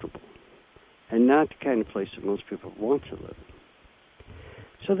uncomfortable, and not the kind of place that most people want to live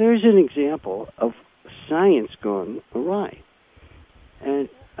in. So there's an example of science gone awry. And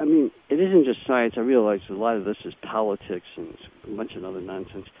I mean, it isn't just science. I realize a lot of this is politics and a bunch of other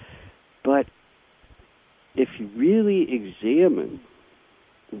nonsense. But if you really examine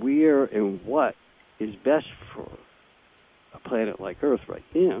where and what is best for a planet like Earth right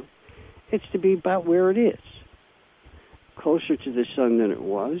now, it's to be about where it is. Closer to the sun than it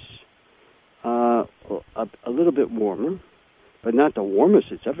was, a little bit warmer, but not the warmest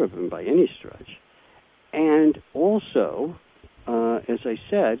it's ever been by any stretch. And also, as I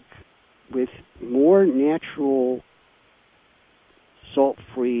said, with more natural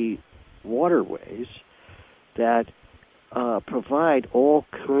salt-free waterways that provide all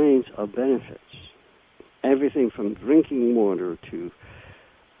kinds of benefits. Everything from drinking water to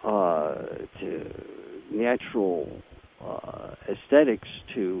natural aesthetics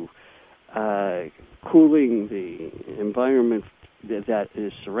to cooling the environment that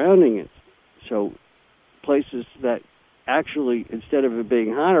is surrounding it. So places that actually, instead of it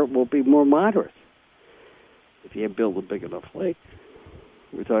being hotter, will be more moderate. If you build a big enough lake,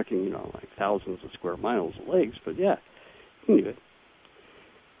 we're talking, like thousands of square miles of lakes, but yeah, you can do it.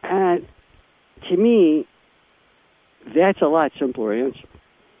 And to me, that's a lot simpler answer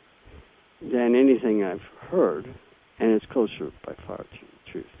than anything I've heard, and it's closer by far to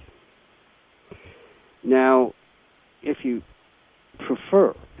the truth. Now, if you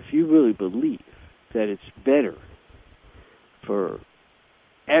really believe that it's better for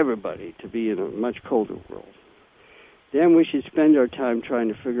everybody to be in a much colder world, then we should spend our time trying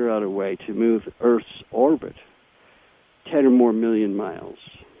to figure out a way to move Earth's orbit 10 or more million miles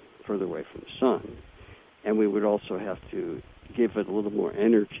further away from the sun. And we would also have to give it a little more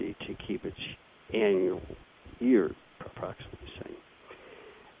energy to keep its annual year approximately the same.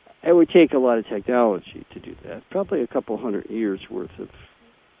 It would take a lot of technology to do that, probably a couple hundred years worth of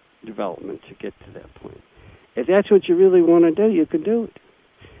development to get to that point. If that's what you really want to do, you can do it.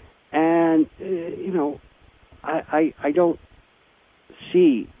 And, I don't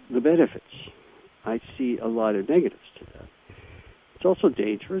see the benefits. I see a lot of negatives to that. It's also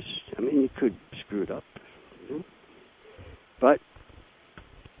dangerous. I mean, you could screw it up. But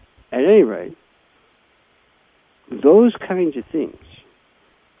at any rate, those kinds of things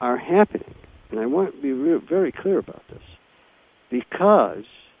are happening. And I want to be very clear about this. Because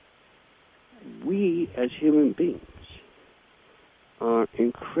we as human beings are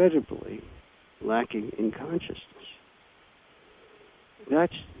incredibly lacking in consciousness.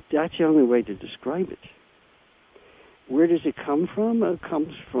 That's the only way to describe it. Where does it come from? It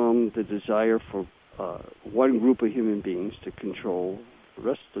comes from the desire for one group of human beings to control the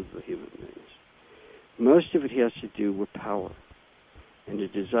rest of the human beings. Most of it has to do with power and the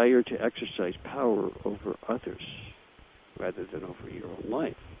desire to exercise power over others rather than over your own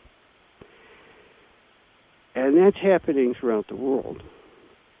life. And that's happening throughout the world.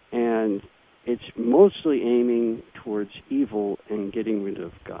 And it's mostly aiming towards evil and getting rid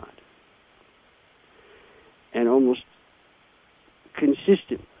of God. And almost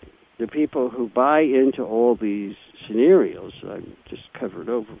consistently, the people who buy into all these scenarios that I've just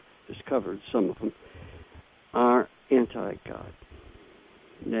discovered some of them, are anti-God.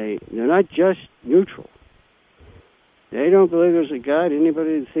 They're not just neutral. They don't believe there's a God.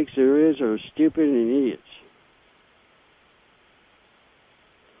 Anybody that thinks there is are stupid and idiots.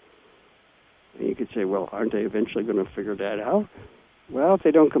 And you could say, well, aren't they eventually going to figure that out? Well, if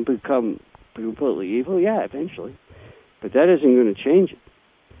they don't become completely evil, yeah, eventually. But that isn't going to change it.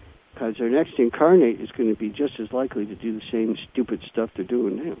 Because their next incarnate is going to be just as likely to do the same stupid stuff they're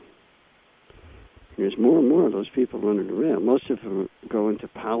doing now. And there's more and more of those people running around. Most of them go into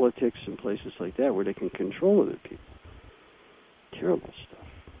politics and places like that where they can control other people. Terrible stuff.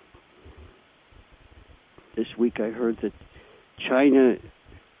 This week I heard that China,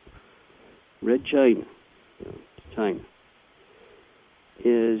 Red China, China,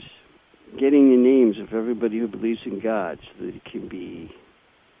 is getting the names of everybody who believes in God so that it can be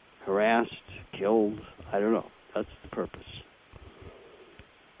harassed, killed. I don't know. That's the purpose.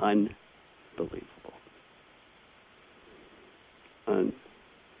 Unbelievable.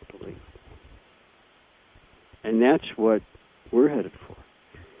 Unbelievable. And that's what we're headed for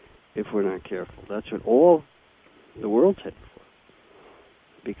if we're not careful. That's what all the world's headed for.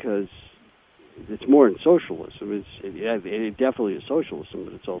 Because it's more in socialism. It definitely is socialism,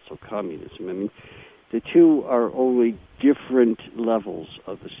 but it's also communism. I mean, the two are only different levels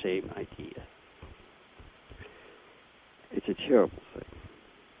of the same idea. It's a terrible thing.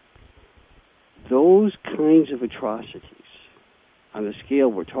 Those kinds of atrocities, on the scale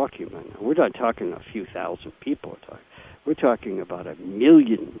we're talking about now, we're not talking a few thousand people. We're talking about 1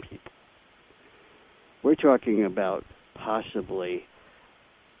 million people. We're talking about possibly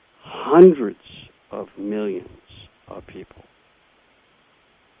hundreds of millions of people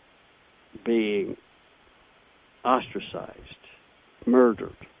being ostracized,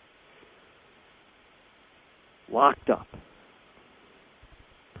 murdered, locked up,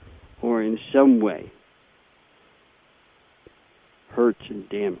 or in some way hurt and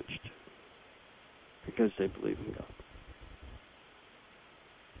damaged because they believe in God.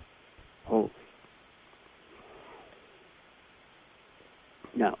 Holy.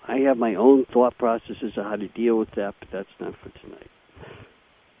 Now, I have my own thought processes of how to deal with that, but that's not for tonight.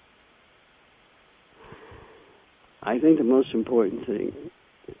 I think the most important thing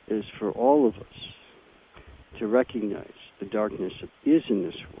is for all of us to recognize the darkness that is in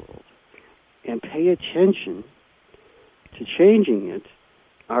this world and pay attention to changing it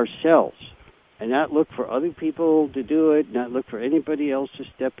ourselves, and not look for other people to do it, not look for anybody else to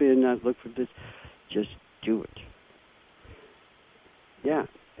step in, not look for this. Just do it. Yeah,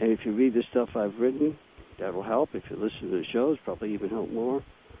 and if you read the stuff I've written, that will help. If you listen to the shows, probably even help more.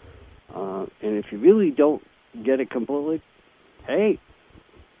 And if you really don't get it completely, hey,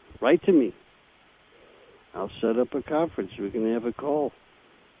 write to me. I'll set up a conference. We can have a call.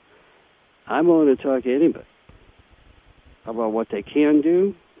 I'm willing to talk to anybody about what they can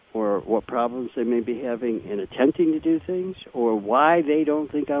do, or what problems they may be having in attempting to do things, or why they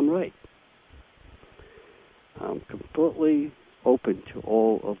don't think I'm right. I'm completely open to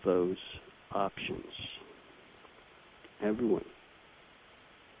all of those options. Everyone.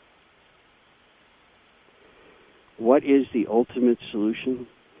 What is the ultimate solution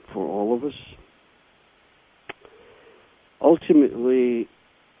for all of us? Ultimately,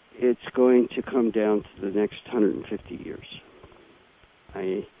 it's going to come down to the next 150 years.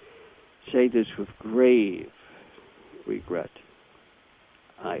 I say this with grave regret.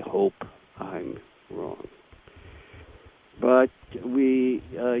 I hope I'm wrong. But we,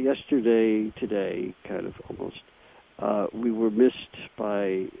 yesterday, today, kind of almost, we were missed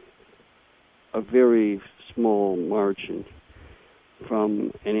by a very small margin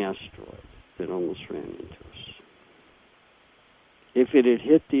from an asteroid that almost ran into us. If it had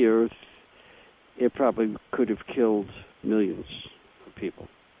hit the Earth, it probably could have killed millions of people,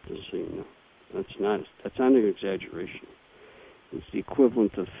 just so you know. That's not an exaggeration. It's the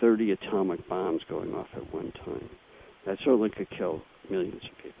equivalent of 30 atomic bombs going off at one time. That certainly could kill millions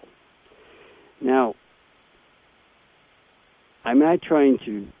of people. Now, I'm not trying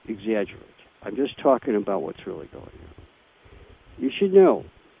to exaggerate. I'm just talking about what's really going on. You should know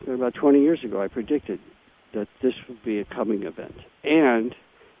that about 20 years ago I predicted that this would be a coming event and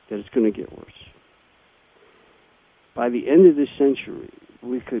that it's going to get worse. By the end of this century,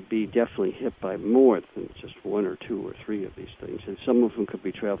 we could be definitely hit by more than just one or two or three of these things, and some of them could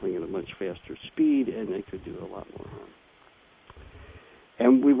be traveling at a much faster speed, and they could do a lot more harm.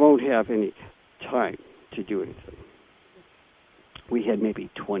 And we won't have any time to do anything. We had maybe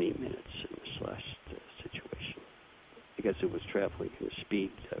 20 minutes in this last situation, because it was traveling at a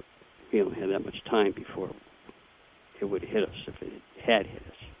speed that we don't have that much time before it would hit us, if it had hit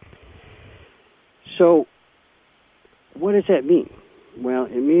us. So, what does that mean? Well,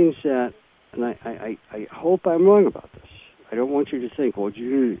 it means that, and I hope I'm wrong about this. I don't want you to think, well,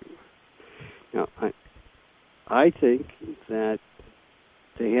 now, I think that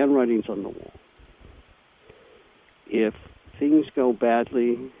the handwriting's on the wall. If things go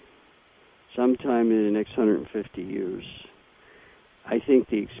badly sometime in the next 150 years, I think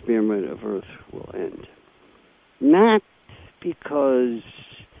the experiment of Earth will end. Not because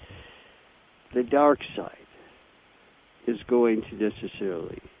the dark side is going to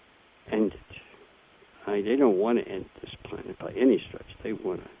necessarily end it. They don't want to end this planet by any stretch. They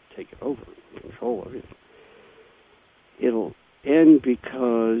want to take it over and control everything. It'll end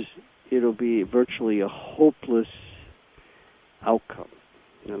because it'll be virtually a hopeless outcome.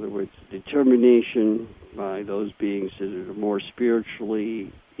 In other words, determination by those beings that are more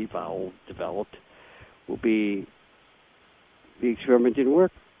spiritually developed, will be the experiment didn't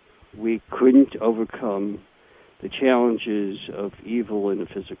work. We couldn't overcome the challenges of evil in the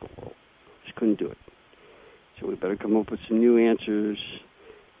physical world. Just couldn't do it. So we better come up with some new answers,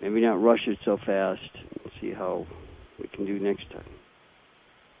 maybe not rush it so fast, and see how we can do next time.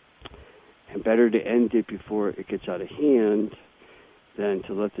 And better to end it before it gets out of hand than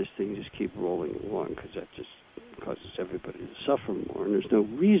to let this thing just keep rolling along, because that just causes everybody to suffer more, and there's no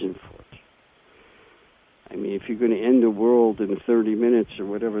reason for it. I mean, if you're going to end the world in 30 minutes or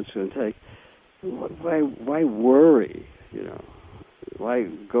whatever it's going to take, why worry, you know? Why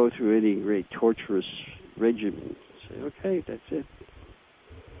go through any great torturous regimen? Say, okay, that's it.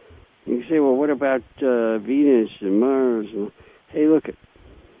 You can say, well, what about Venus and Mars? And, hey, look,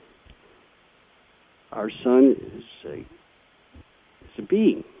 our sun is a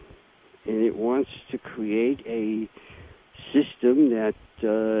being, and it wants to create a system that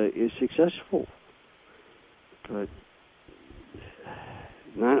is successful. But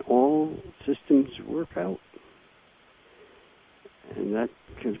not all systems work out. And that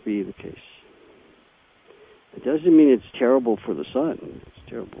could be the case. It doesn't mean it's terrible for the sun. It's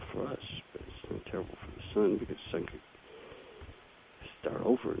terrible for us, but it's not terrible for the sun, because the sun could start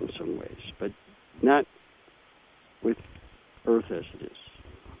over in some ways, but not with Earth as it is.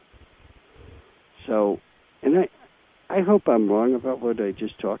 So, and I hope I'm wrong about what I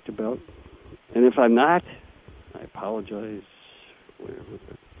just talked about. And if I'm not, I apologize, whatever.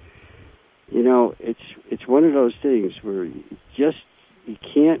 But You know, it's one of those things where you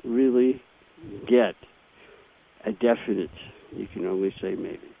can't really get a definite. You can only say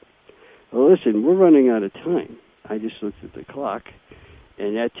maybe. Well, listen, we're running out of time. I just looked at the clock,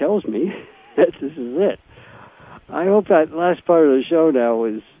 and that tells me that this is it. I hope that last part of the show now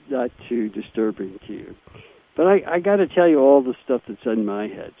is not too disturbing to you. But I got to tell you all the stuff that's in my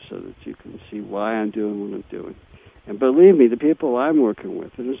head so that you can see why I'm doing what I'm doing. And believe me, the people I'm working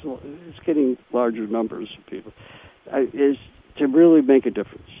with, and it's getting larger numbers of people, is to really make a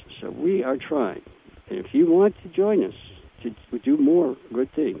difference. So we are trying. And if you want to join us to do more good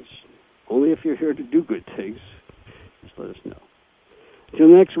things, only if you're here to do good things, just let us know. Until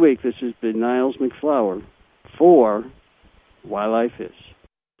next week, this has been Niles MacFlouer for Why Life Is.